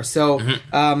him there. So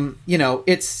I'm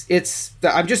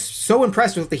just so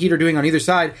impressed with what the Heat are doing on either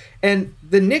side, and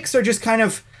the Knicks are just kind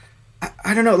of,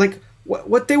 I don't know, like.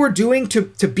 What they were doing to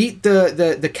beat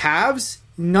the Cavs,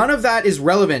 none of that is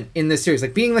relevant in this series.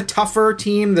 Like being the tougher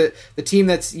team, the team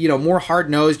that's more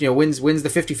hard-nosed, wins the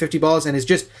 50-50 balls and is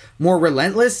just more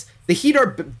relentless. The Heat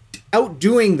are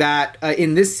outdoing that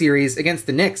in this series against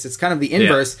the Knicks. It's kind of the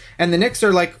inverse, and the Knicks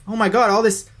are like, oh my god, all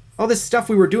this stuff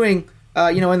we were doing,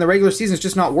 in the regular season is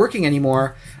just not working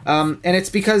anymore. And it's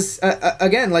because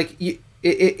again, like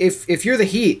if you're the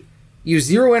Heat, you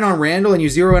zero in on Randall and you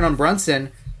zero in on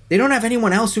Brunson. They don't have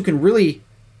anyone else who can really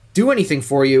do anything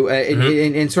for you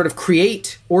and sort of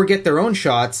create or get their own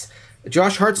shots.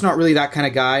 Josh Hart's not really that kind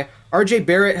of guy. RJ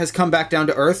Barrett has come back down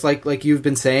to earth, like you've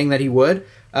been saying that he would.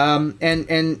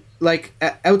 And like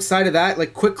outside of that,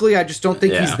 like quickly, I just don't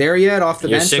think he's there yet off the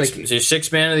bench.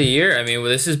 Sixth man of the year. I mean,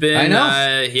 this has been. I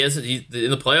know. He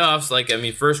in the playoffs. Like, I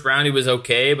mean, first round he was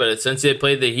okay, but since they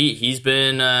played the Heat, he's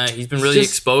been really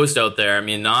exposed out there. I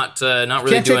mean, not really doing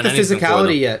anything. Can't take the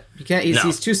physicality yet. You can't.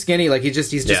 He's too skinny. Like he's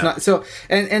just not. So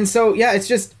so it's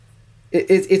just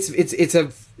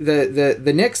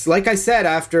the Knicks. Like I said,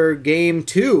 after game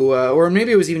 2, or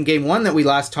maybe it was even game 1 that we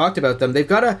last talked about them. They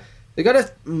gotta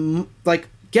like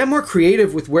get more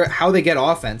creative with how they get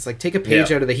offense. Like take a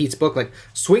page out of the Heat's book. Like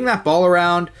swing that ball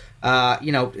around.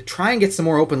 Try and get some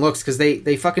more open looks, because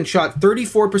they fucking shot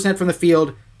 34% from the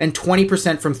field and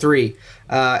 20% from 3.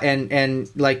 And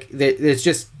like it's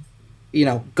just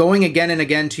going again and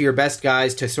again to your best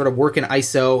guys to sort of work in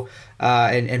ISO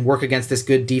and work against this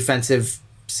good defensive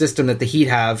system that the Heat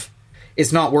have.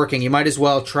 It's not working. You might as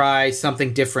well try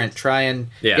something different. Try and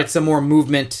get some more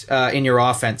movement in your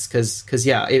offense, because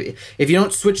if you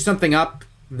don't switch something up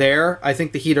there, I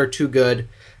think the Heat are too good.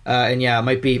 And it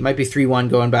might be 3-1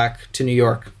 going back to New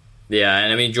York. Yeah,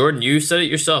 and I mean, Jordan, you said it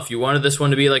yourself. You wanted this one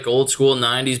to be like old school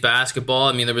 90s basketball.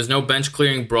 I mean, there was no bench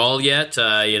clearing brawl yet.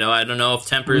 I don't know if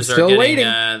tempers are getting. Waiting.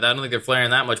 I don't think they're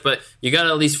flaring that much, but you got to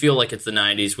at least feel like it's the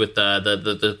 90s with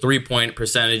the 3-point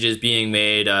percentages being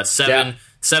made.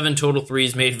 Seven total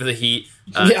threes made for the Heat,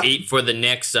 8 for the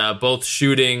Knicks, both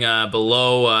shooting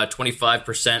below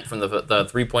 25% from the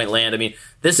 3-point land. I mean,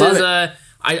 this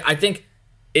I think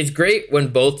it's great when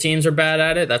both teams are bad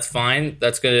at it. That's fine.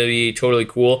 That's going to be totally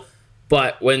cool.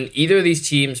 But when either of these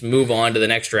teams move on to the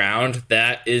next round,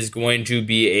 that is going to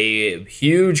be a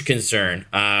huge concern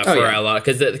for a lot,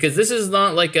 because this is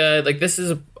not this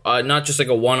is not just like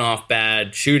a one-off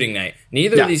bad shooting night.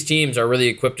 Neither of these teams are really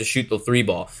equipped to shoot the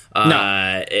 3-ball. No,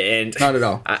 and not at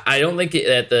all. I don't think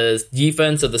that the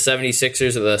defense of the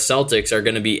 76ers or the Celtics are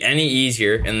going to be any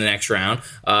easier in the next round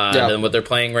than what they're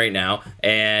playing right now.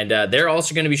 And they're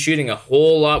also going to be shooting a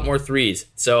whole lot more threes.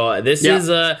 So this is,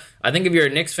 I think if you're a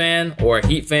Knicks fan or a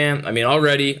Heat fan, I mean,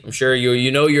 already, I'm sure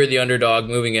you're the underdog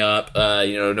moving up,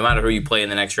 no matter who you play in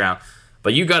the next round.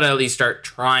 But you got to at least start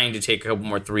trying to take a couple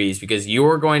more threes, because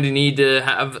you're going to need to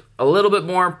have a little bit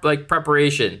more like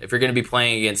preparation if you're going to be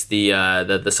playing against the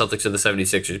Celtics or the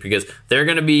 76ers, because they're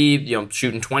going to be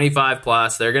shooting 25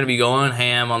 plus. They're going to be going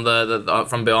ham on the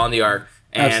from beyond the arc,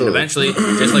 and eventually,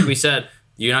 just like we said,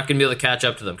 you're not going to be able to catch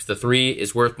up to them because the 3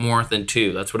 is worth more than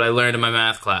 2. That's what I learned in my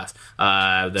math class. Is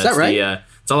that right?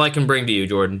 That's all I can bring to you,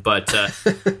 Jordan. But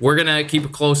we're going to keep a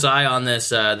close eye on this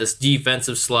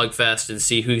defensive slugfest and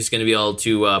see who's going to be able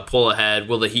to pull ahead.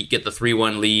 Will the Heat get the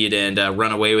 3-1 lead and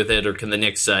run away with it, or can the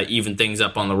Knicks even things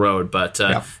up on the road? But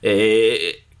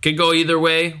it could go either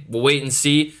way. We'll wait and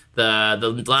see.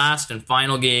 The last and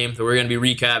final game that we're going to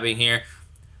be recapping here.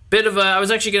 I was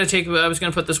going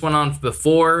to put this one on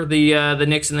before the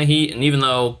Knicks and the Heat, and even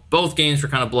though both games were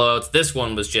kind of blowouts,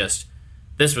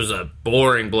 this was a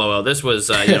boring blowout. This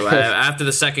was after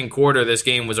the second quarter, this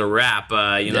game was a wrap.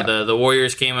 The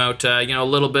Warriors came out a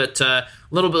little bit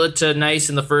nice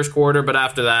in the first quarter, but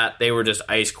after that they were just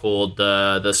ice cold.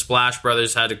 The Splash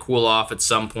Brothers had to cool off at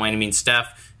some point. I mean,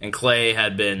 Steph and Clay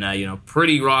had been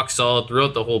pretty rock solid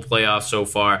throughout the whole playoffs so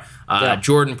far.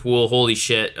 Jordan Poole, holy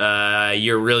shit,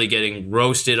 you're really getting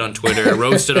roasted on Twitter,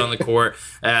 roasted on the court.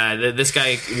 This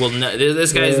guy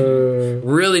is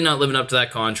really not living up to that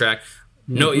contract.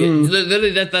 No, literally,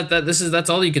 that's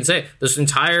all you can say. This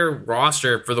entire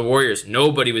roster for the Warriors,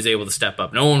 nobody was able to step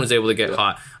up. No one was able to get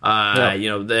hot.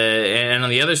 And on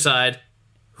the other side,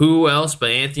 who else but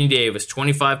Anthony Davis,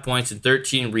 25 points and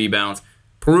 13 rebounds.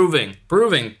 Proving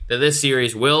that this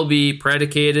series will be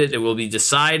predicated, it will be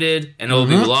decided, and it will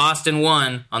be lost and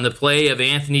won on the play of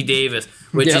Anthony Davis,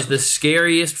 which is the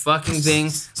scariest fucking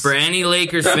thing for any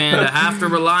Lakers fan to have to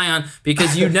rely on,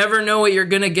 because you never know what you're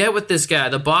going to get with this guy.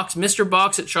 Mr.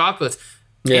 Box at Chocolates.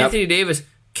 Anthony Davis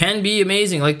can be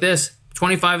amazing like this.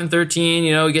 25 and 13,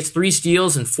 he gets 3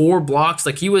 steals and 4 blocks.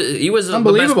 Like he was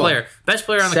the best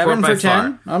player on the court by 7 for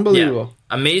 10, unbelievable. Yeah.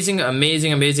 Amazing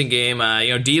game.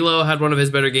 D'Lo had one of his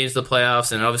better games of the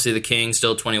playoffs, and obviously the Kings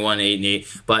still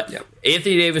 21-8-8. But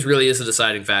Anthony Davis really is a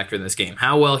deciding factor in this game.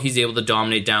 How well he's able to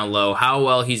dominate down low, how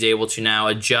well he's able to now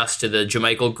adjust to the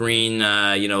JaMychal Green,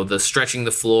 the stretching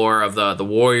the floor of the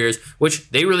Warriors, which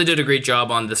they really did a great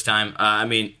job on this time.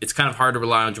 It's kind of hard to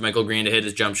rely on JaMychal Green to hit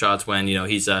his jump shots when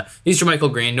he's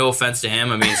JaMychal Green. No offense to him.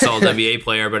 He's a solid NBA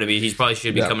player, but he probably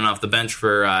should be coming off the bench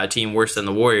for a team worse than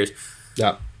the Warriors.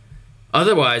 Yeah.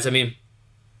 Otherwise,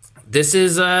 this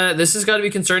is got to be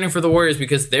concerning for the Warriors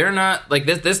because they're not like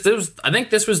this. I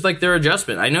think this was like their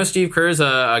adjustment. I know Steve Kerr's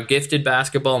a gifted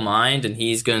basketball mind, and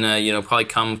he's gonna probably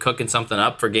come cooking something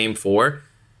up for Game 4.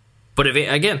 But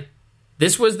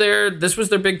this was their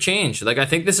big change. Like I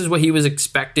think this is what he was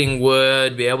expecting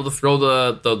would be able to throw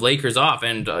the Lakers off,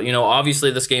 and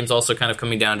obviously this game's also kind of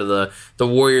coming down to the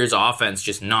Warriors' offense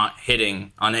just not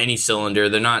hitting on any cylinder.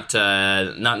 They're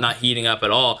not heating up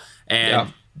at all.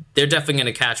 And they're definitely going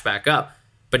to catch back up.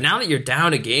 But now that you're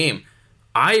down a game,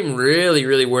 I'm really,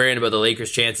 really worried about the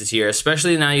Lakers' chances here,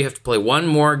 especially now you have to play one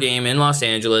more game in Los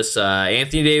Angeles.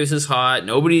 Anthony Davis is hot.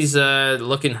 Nobody's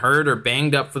looking hurt or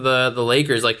banged up for the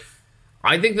Lakers. Like,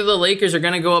 I think that the Lakers are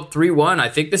going to go up 3-1. I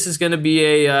think this is going to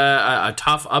be a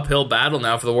tough uphill battle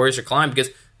now for the Warriors to climb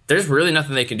because there's really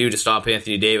nothing they can do to stop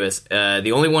Anthony Davis.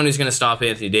 The only one who's going to stop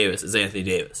Anthony Davis is Anthony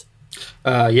Davis.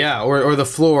 Or the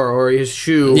floor, or his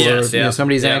shoe, or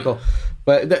somebody's ankle.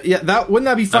 But that wouldn't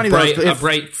that be funny? A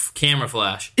bright camera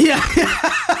flash. Yeah,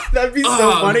 that'd be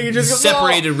so funny. You just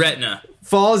separated retina.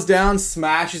 Falls down,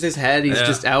 smashes his head. He's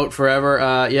just out forever.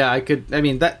 I could.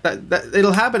 That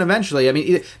it'll happen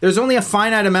eventually. There's only a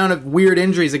finite amount of weird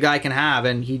injuries a guy can have,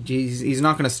 and he's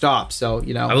not going to stop. So I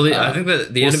think that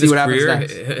the end of his career,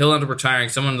 he'll end up retiring.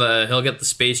 He'll get the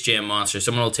Space Jam monster.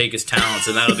 Someone will take his talents,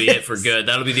 and that'll be it for good.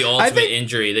 That'll be the ultimate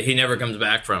injury that he never comes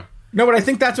back from. No, but I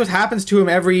think that's what happens to him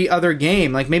every other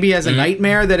game. Like maybe he has a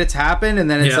nightmare that it's happened,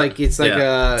 and then it's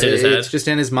just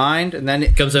in his mind, and then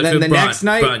it comes out to the next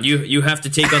night. Bron, you have to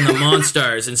take on the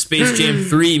Monstars in Space Jam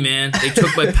 3, man. They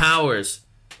took my powers.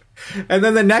 And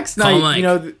then the next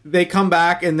night, they come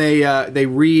back and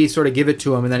they sort of give it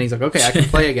to him, and then he's like, okay, I can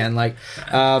play again.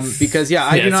 Because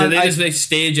they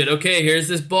stage it. Okay, here's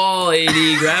this ball,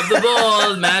 AD, grab the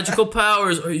ball, magical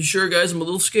powers. Are you sure, guys? I'm a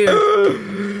little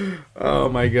scared. Oh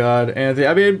my God,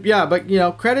 Anthony. But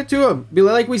credit to him.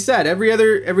 Like we said, every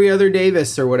other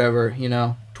Davis or whatever,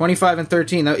 25 and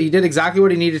 13. He did exactly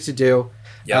what he needed to do.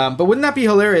 Yep. But wouldn't that be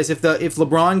hilarious if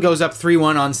LeBron goes up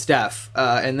 3-1 on Steph,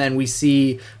 and then we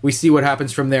see what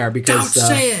happens from there? Because don't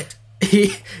say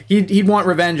it. He'd want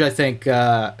revenge, I think,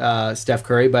 Steph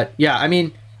Curry. But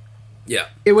it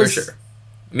was for sure.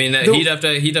 He'd have to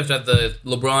have the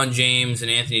LeBron James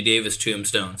and Anthony Davis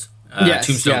tombstones,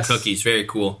 tombstone cookies. Very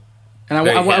cool. And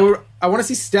I want to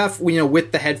see Steph,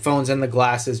 with the headphones and the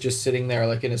glasses, just sitting there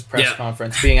like in his press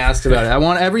conference, being asked about it. I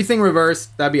want everything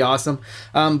reversed. That'd be awesome.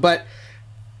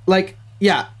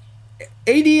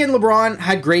 AD and LeBron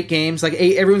had great games. Like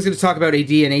everyone's going to talk about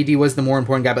AD, and AD was the more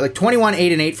important guy. But like 21,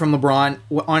 8, and 8 from LeBron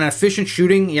on efficient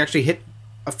shooting. He actually hit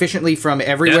efficiently from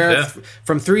everywhere,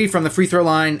 from three, from the free throw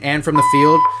line, and from the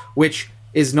field, which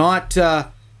is not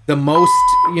the most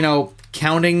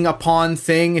counting upon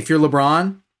thing if you're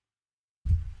LeBron.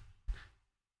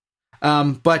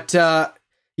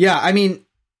 Yeah, I mean,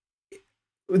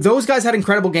 those guys had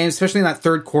incredible games, especially in that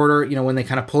third quarter, when they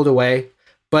kind of pulled away.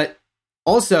 But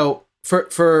also for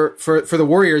the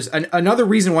Warriors, another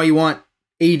reason why you want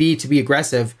AD to be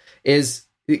aggressive is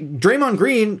Draymond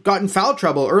Green got in foul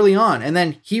trouble early on, and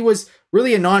then he was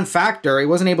really a non-factor. He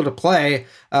wasn't able to play,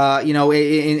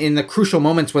 in the crucial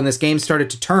moments when this game started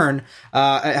to turn.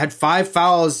 Had 5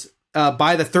 fouls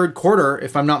by the third quarter,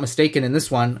 if I'm not mistaken, in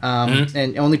this one,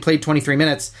 and only played 23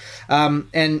 minutes.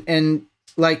 And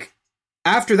like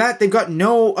after that, they've got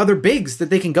no other bigs that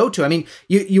they can go to. I mean,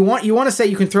 you want to say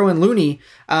you can throw in Looney,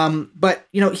 but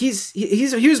he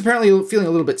was apparently feeling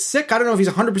a little bit sick. I don't know if he's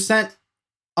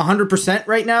 100%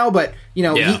 right now, but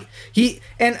he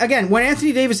and again, when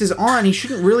Anthony Davis is on, he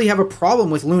shouldn't really have a problem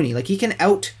with Looney. Like he can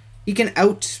out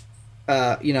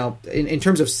in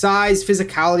terms of size,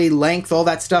 physicality, length, all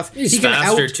that stuff. He's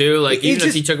faster too. Like even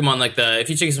if he took him on if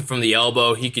he took him from the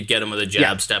elbow, he could get him with a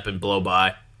jab step and blow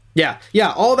by.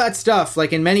 Yeah, all that stuff.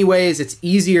 Like in many ways, it's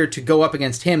easier to go up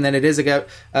against him than it is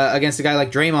against a guy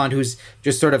like Draymond, who's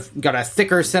just sort of got a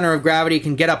thicker center of gravity,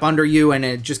 can get up under you and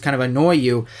it just kind of annoy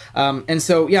you. And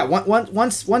so,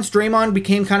 once Draymond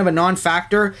became kind of a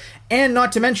non-factor, and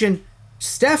not to mention,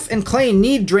 Steph and Clay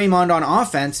need Draymond on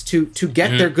offense to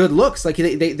get their good looks. Like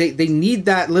they need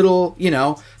that little,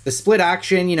 the split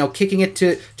action, kicking it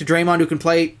to Draymond, who can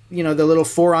play, the little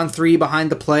 4-on-3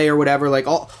 behind the play or whatever. Like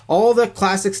all the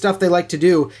classic stuff they like to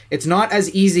do. It's not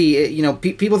as easy.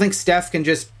 People think Steph can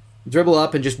just dribble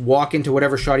up and just walk into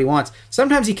whatever shot he wants.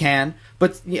 Sometimes he can,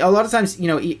 but a lot of times,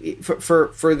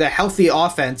 for the healthy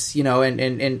offense,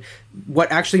 and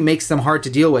what actually makes them hard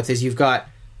to deal with is you've got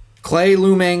Clay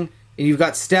looming. And you've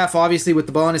got Steph, obviously, with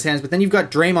the ball in his hands, but then you've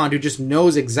got Draymond, who just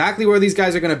knows exactly where these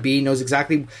guys are going to be, knows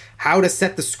exactly how to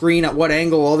set the screen, at what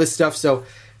angle, all this stuff. So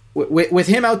with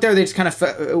him out there, they just kind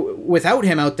of without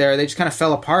him out there, they just kind of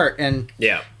fell apart. And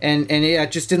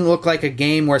it just didn't look like a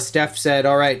game where Steph said,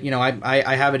 "All right,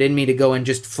 I have it in me to go and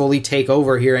just fully take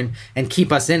over here and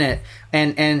keep us in it."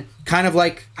 And kind of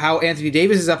like how Anthony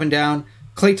Davis is up and down,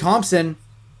 Klay Thompson,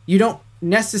 you don't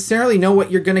necessarily know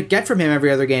what you're going to get from him every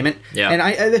other game. And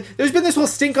there's been this whole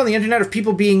stink on the internet of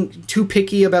people being too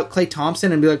picky about Klay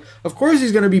Thompson and be like, of course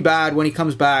he's going to be bad when he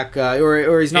comes back,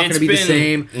 or he's not going to be the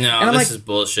same. No, and this is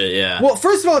bullshit, yeah. Well,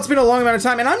 first of all, it's been a long amount of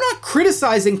time, and I'm not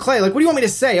criticizing Klay. Like, what do you want me to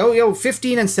say?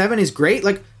 15-7 is great?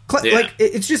 Like,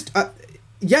 it's just...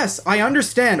 yes, I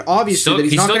understand, obviously, that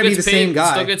he's not going to be the same guy.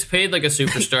 He still gets paid like a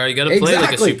superstar. You got to play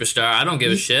like a superstar. I don't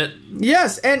give a shit.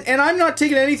 Yes, and I'm not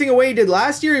taking anything away he did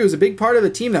last year. He was a big part of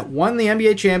the team that won the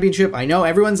NBA championship. I know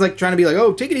everyone's like trying to be like,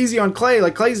 oh, take it easy on Klay.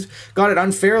 Like, Klay's got it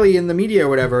unfairly in the media or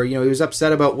whatever. He was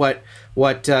upset about what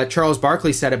Charles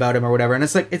Barkley said about him or whatever. And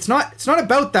it's like, it's not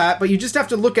about that, but you just have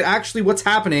to look at actually what's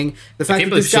happening. The fact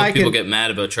that this guy people get mad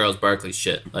about Charles Barkley's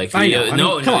shit. Like, come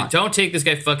on. Don't take this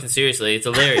guy fucking seriously. It's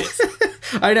hilarious.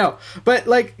 I know, but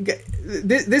like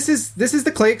this is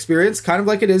the Klay experience, kind of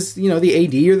like it is, the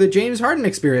AD or the James Harden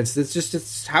experience.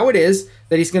 It's how it is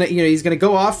that he's gonna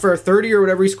go off for 30 or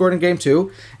whatever he scored in game 2,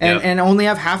 and only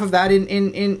have half of that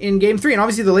in game 3. And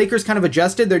obviously the Lakers kind of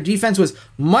adjusted. Their defense was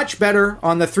much better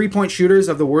on the 3-point shooters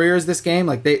of the Warriors this game.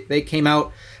 Like they came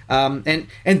out, and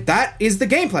that is the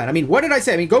game plan. I mean, what did I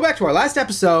say? I mean, go back to our last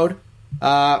episode.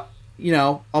 I'll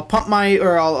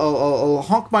I'll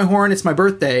honk my horn. It's my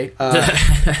birthday.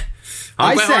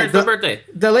 I said the birthday.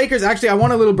 The Lakers, actually, I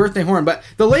want a little birthday horn, but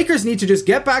the Lakers need to just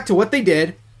get back to what they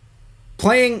did,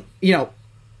 playing,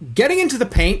 getting into the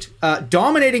paint,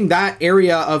 dominating that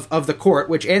area of the court,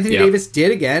 which Anthony Davis did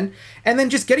again, and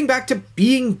then just getting back to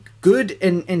being good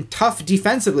and tough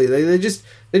defensively. They just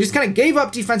kind of gave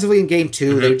up defensively in game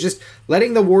 2. They were just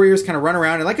letting the Warriors kind of run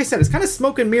around. And like I said, it's kind of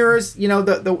smoke and mirrors.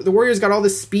 The Warriors got all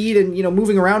this speed and,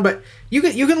 moving around, but you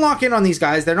can lock in on these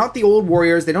guys. They're not the old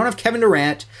Warriors. They don't have Kevin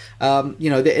Durant.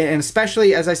 And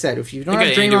especially, as I said, if you don't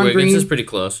have Draymond Green, is pretty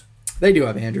close. They do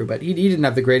have Andrew, but he didn't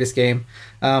have the greatest game.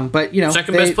 But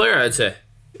second best player, I'd say.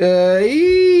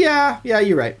 Yeah,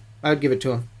 you're right. I would give it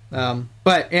to him.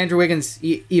 But Andrew Wiggins,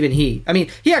 he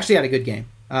actually had a good game.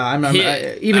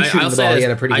 Even shooting the ball, he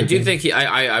had a pretty good game. I do think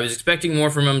I was expecting more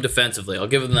from him defensively. I'll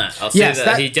give him that. I'll say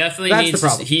that. He definitely needs... That's the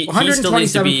problem. He 127 still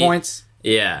needs to be, points.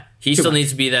 Yeah, he still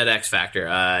needs to be that X factor.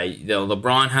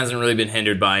 LeBron hasn't really been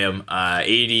hindered by him. AD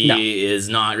is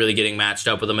not really getting matched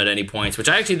up with him at any points, which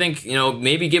I actually think,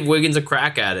 maybe give Wiggins a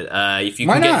crack at it. If you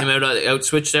can get him out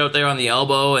switched out there on the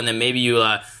elbow, and then maybe you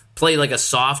play like a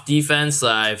soft defense.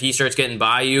 If he starts getting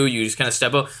by you, you just kind of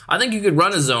step out. I think you could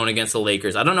run a zone against the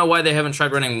Lakers. I don't know why they haven't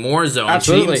tried running more zone.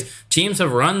 Absolutely. Teams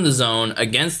have run the zone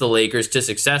against the Lakers to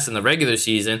success in the regular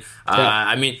season.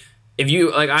 I mean, if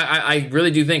you I really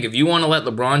do think if you want to let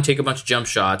LeBron take a bunch of jump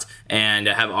shots and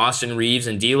have Austin Reeves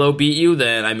and D'Lo beat you,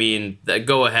 then I mean,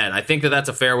 go ahead. I think that's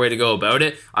a fair way to go about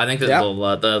it. I think that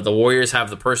the Warriors have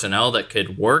the personnel that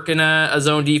could work in a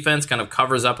zone defense, kind of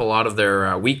covers up a lot of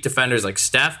their weak defenders like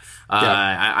Steph.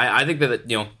 I think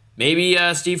that maybe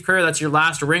Steve Kerr, that's your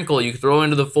last wrinkle you throw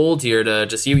into the fold here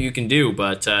to see what you can do.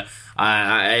 But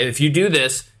if you do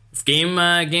this. If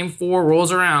game 4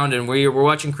 rolls around and we're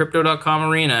watching Crypto.com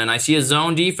Arena and I see a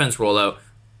zone defense roll out,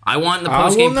 I want in the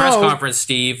post-game press conference,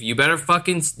 Steve, you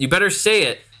better say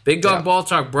it. Big Dog Ball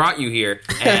Talk brought you here,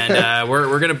 and we're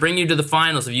going to bring you to the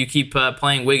finals if you keep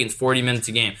playing Wiggins 40 minutes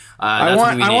a game. I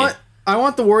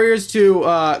want the Warriors to,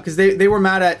 because they were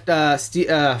mad at Steve,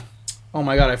 oh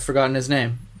my God, I've forgotten his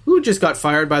name. Who just got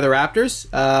fired by the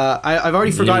Raptors? I've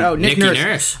already forgotten. Oh, Nick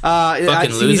Nurse.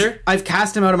 Fucking loser. I've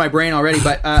cast him out of my brain already.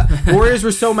 But Warriors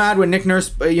were so mad when Nick Nurse,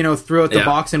 threw out the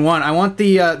box and won. I want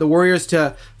the Warriors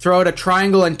to throw out a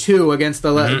triangle and 2 against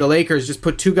the Lakers. Just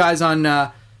put 2 guys on,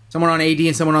 someone on AD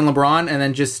and someone on LeBron, and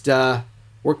then just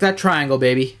work that triangle,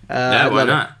 baby. Why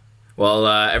not? Well,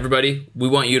 everybody, we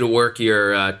want you to work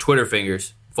your Twitter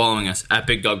fingers. Following us at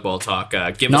Big Dog Ball Talk.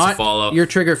 Give us a follow. Not your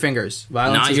trigger fingers.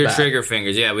 Violence Not your bad. Trigger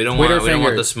fingers. Yeah, we don't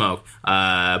want the smoke.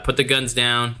 Put the guns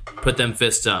down. Put them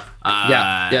fists up.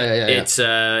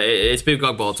 It's Big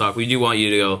Dog Ball Talk. We do want you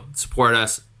to go support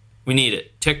us. We need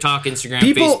it. TikTok, Instagram,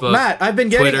 Facebook. Matt, I've been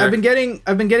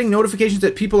getting notifications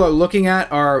that people are looking at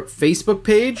our Facebook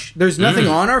page. There's nothing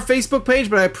on our Facebook page,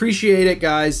 but I appreciate it,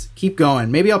 guys. Keep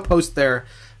going. Maybe I'll post there.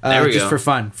 There we just go. For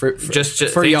fun. For thanks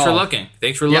y'all. for looking.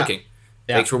 Thanks for looking.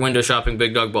 Yeah. Thanks for window shopping,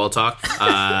 Big Dog Ball Talk.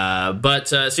 But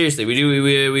seriously,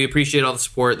 we appreciate all the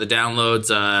support, the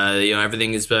downloads.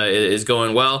 Everything is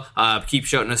going well. Keep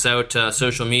shouting us out,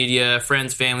 social media,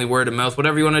 friends, family, word of mouth,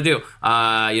 whatever you want to do.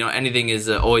 Anything is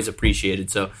always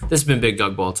appreciated. So this has been Big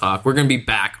Dog Ball Talk. We're going to be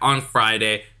back on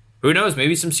Friday. Who knows?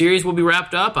 Maybe some series will be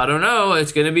wrapped up. I don't know.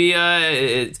 It's going to be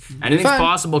anything's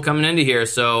possible coming into here.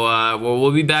 So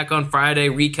we'll be back on Friday,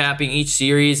 recapping each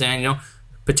series and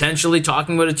potentially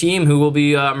talking about a team who will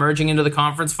be emerging into the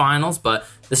conference finals. But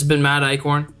this has been Matt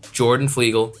Eichhorn, Jordan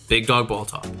Flegel, Big Dog Ball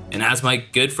Talk. And as my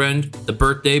good friend, the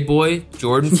birthday boy,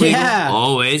 Jordan Flegel,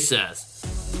 always says.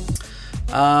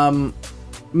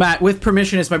 Matt, with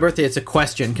permission, it's my birthday. It's a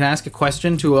question. Can I ask a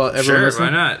question to everyone Sure,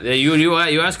 listening? why not? Yeah,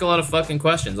 you ask a lot of fucking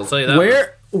questions. I'll tell you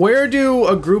that. Where do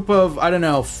a group of, I don't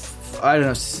know,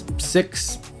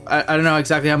 6, I don't know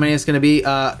exactly how many it's going to be,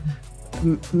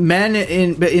 men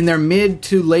in their mid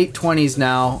to late 20s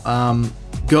now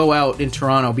go out in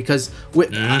Toronto? Because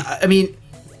I mean,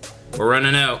 we're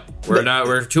running out.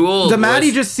 We're too old. The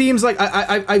Matty just seems like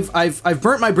I've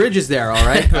burnt my bridges there. All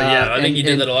right. Yeah, I think you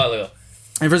did that a while ago.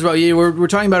 And first of all, we're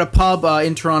talking about a pub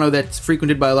in Toronto that's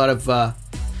frequented by a lot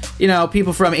of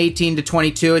people from 18 to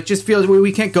 22. It just feels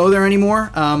we can't go there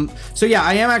anymore. So yeah,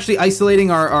 I am actually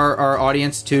isolating our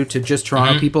audience to just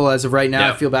Toronto people as of right now.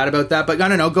 Yep. I feel bad about that, but I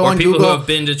don't know. Go or on people Google. Who have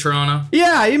been to Toronto.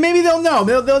 Yeah, maybe they'll know.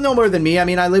 They'll know more than me. I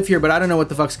mean, I live here, but I don't know what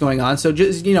the fuck's going on. So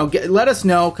just let us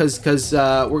know because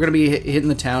we're gonna be hitting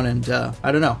the town, and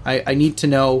I don't know. I need to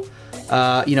know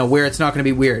where it's not gonna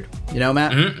be weird.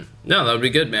 Matt. Mm-hmm. No, that would be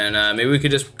good, man. Maybe we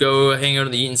could just go hang out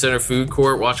in the Eaton Center food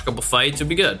court, watch a couple fights. It'd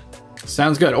be good.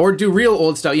 Sounds good. Or do real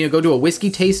old stuff. Go do a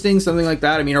whiskey tasting, something like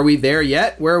that. I mean, are we there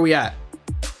yet? Where are we at?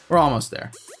 We're almost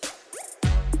there.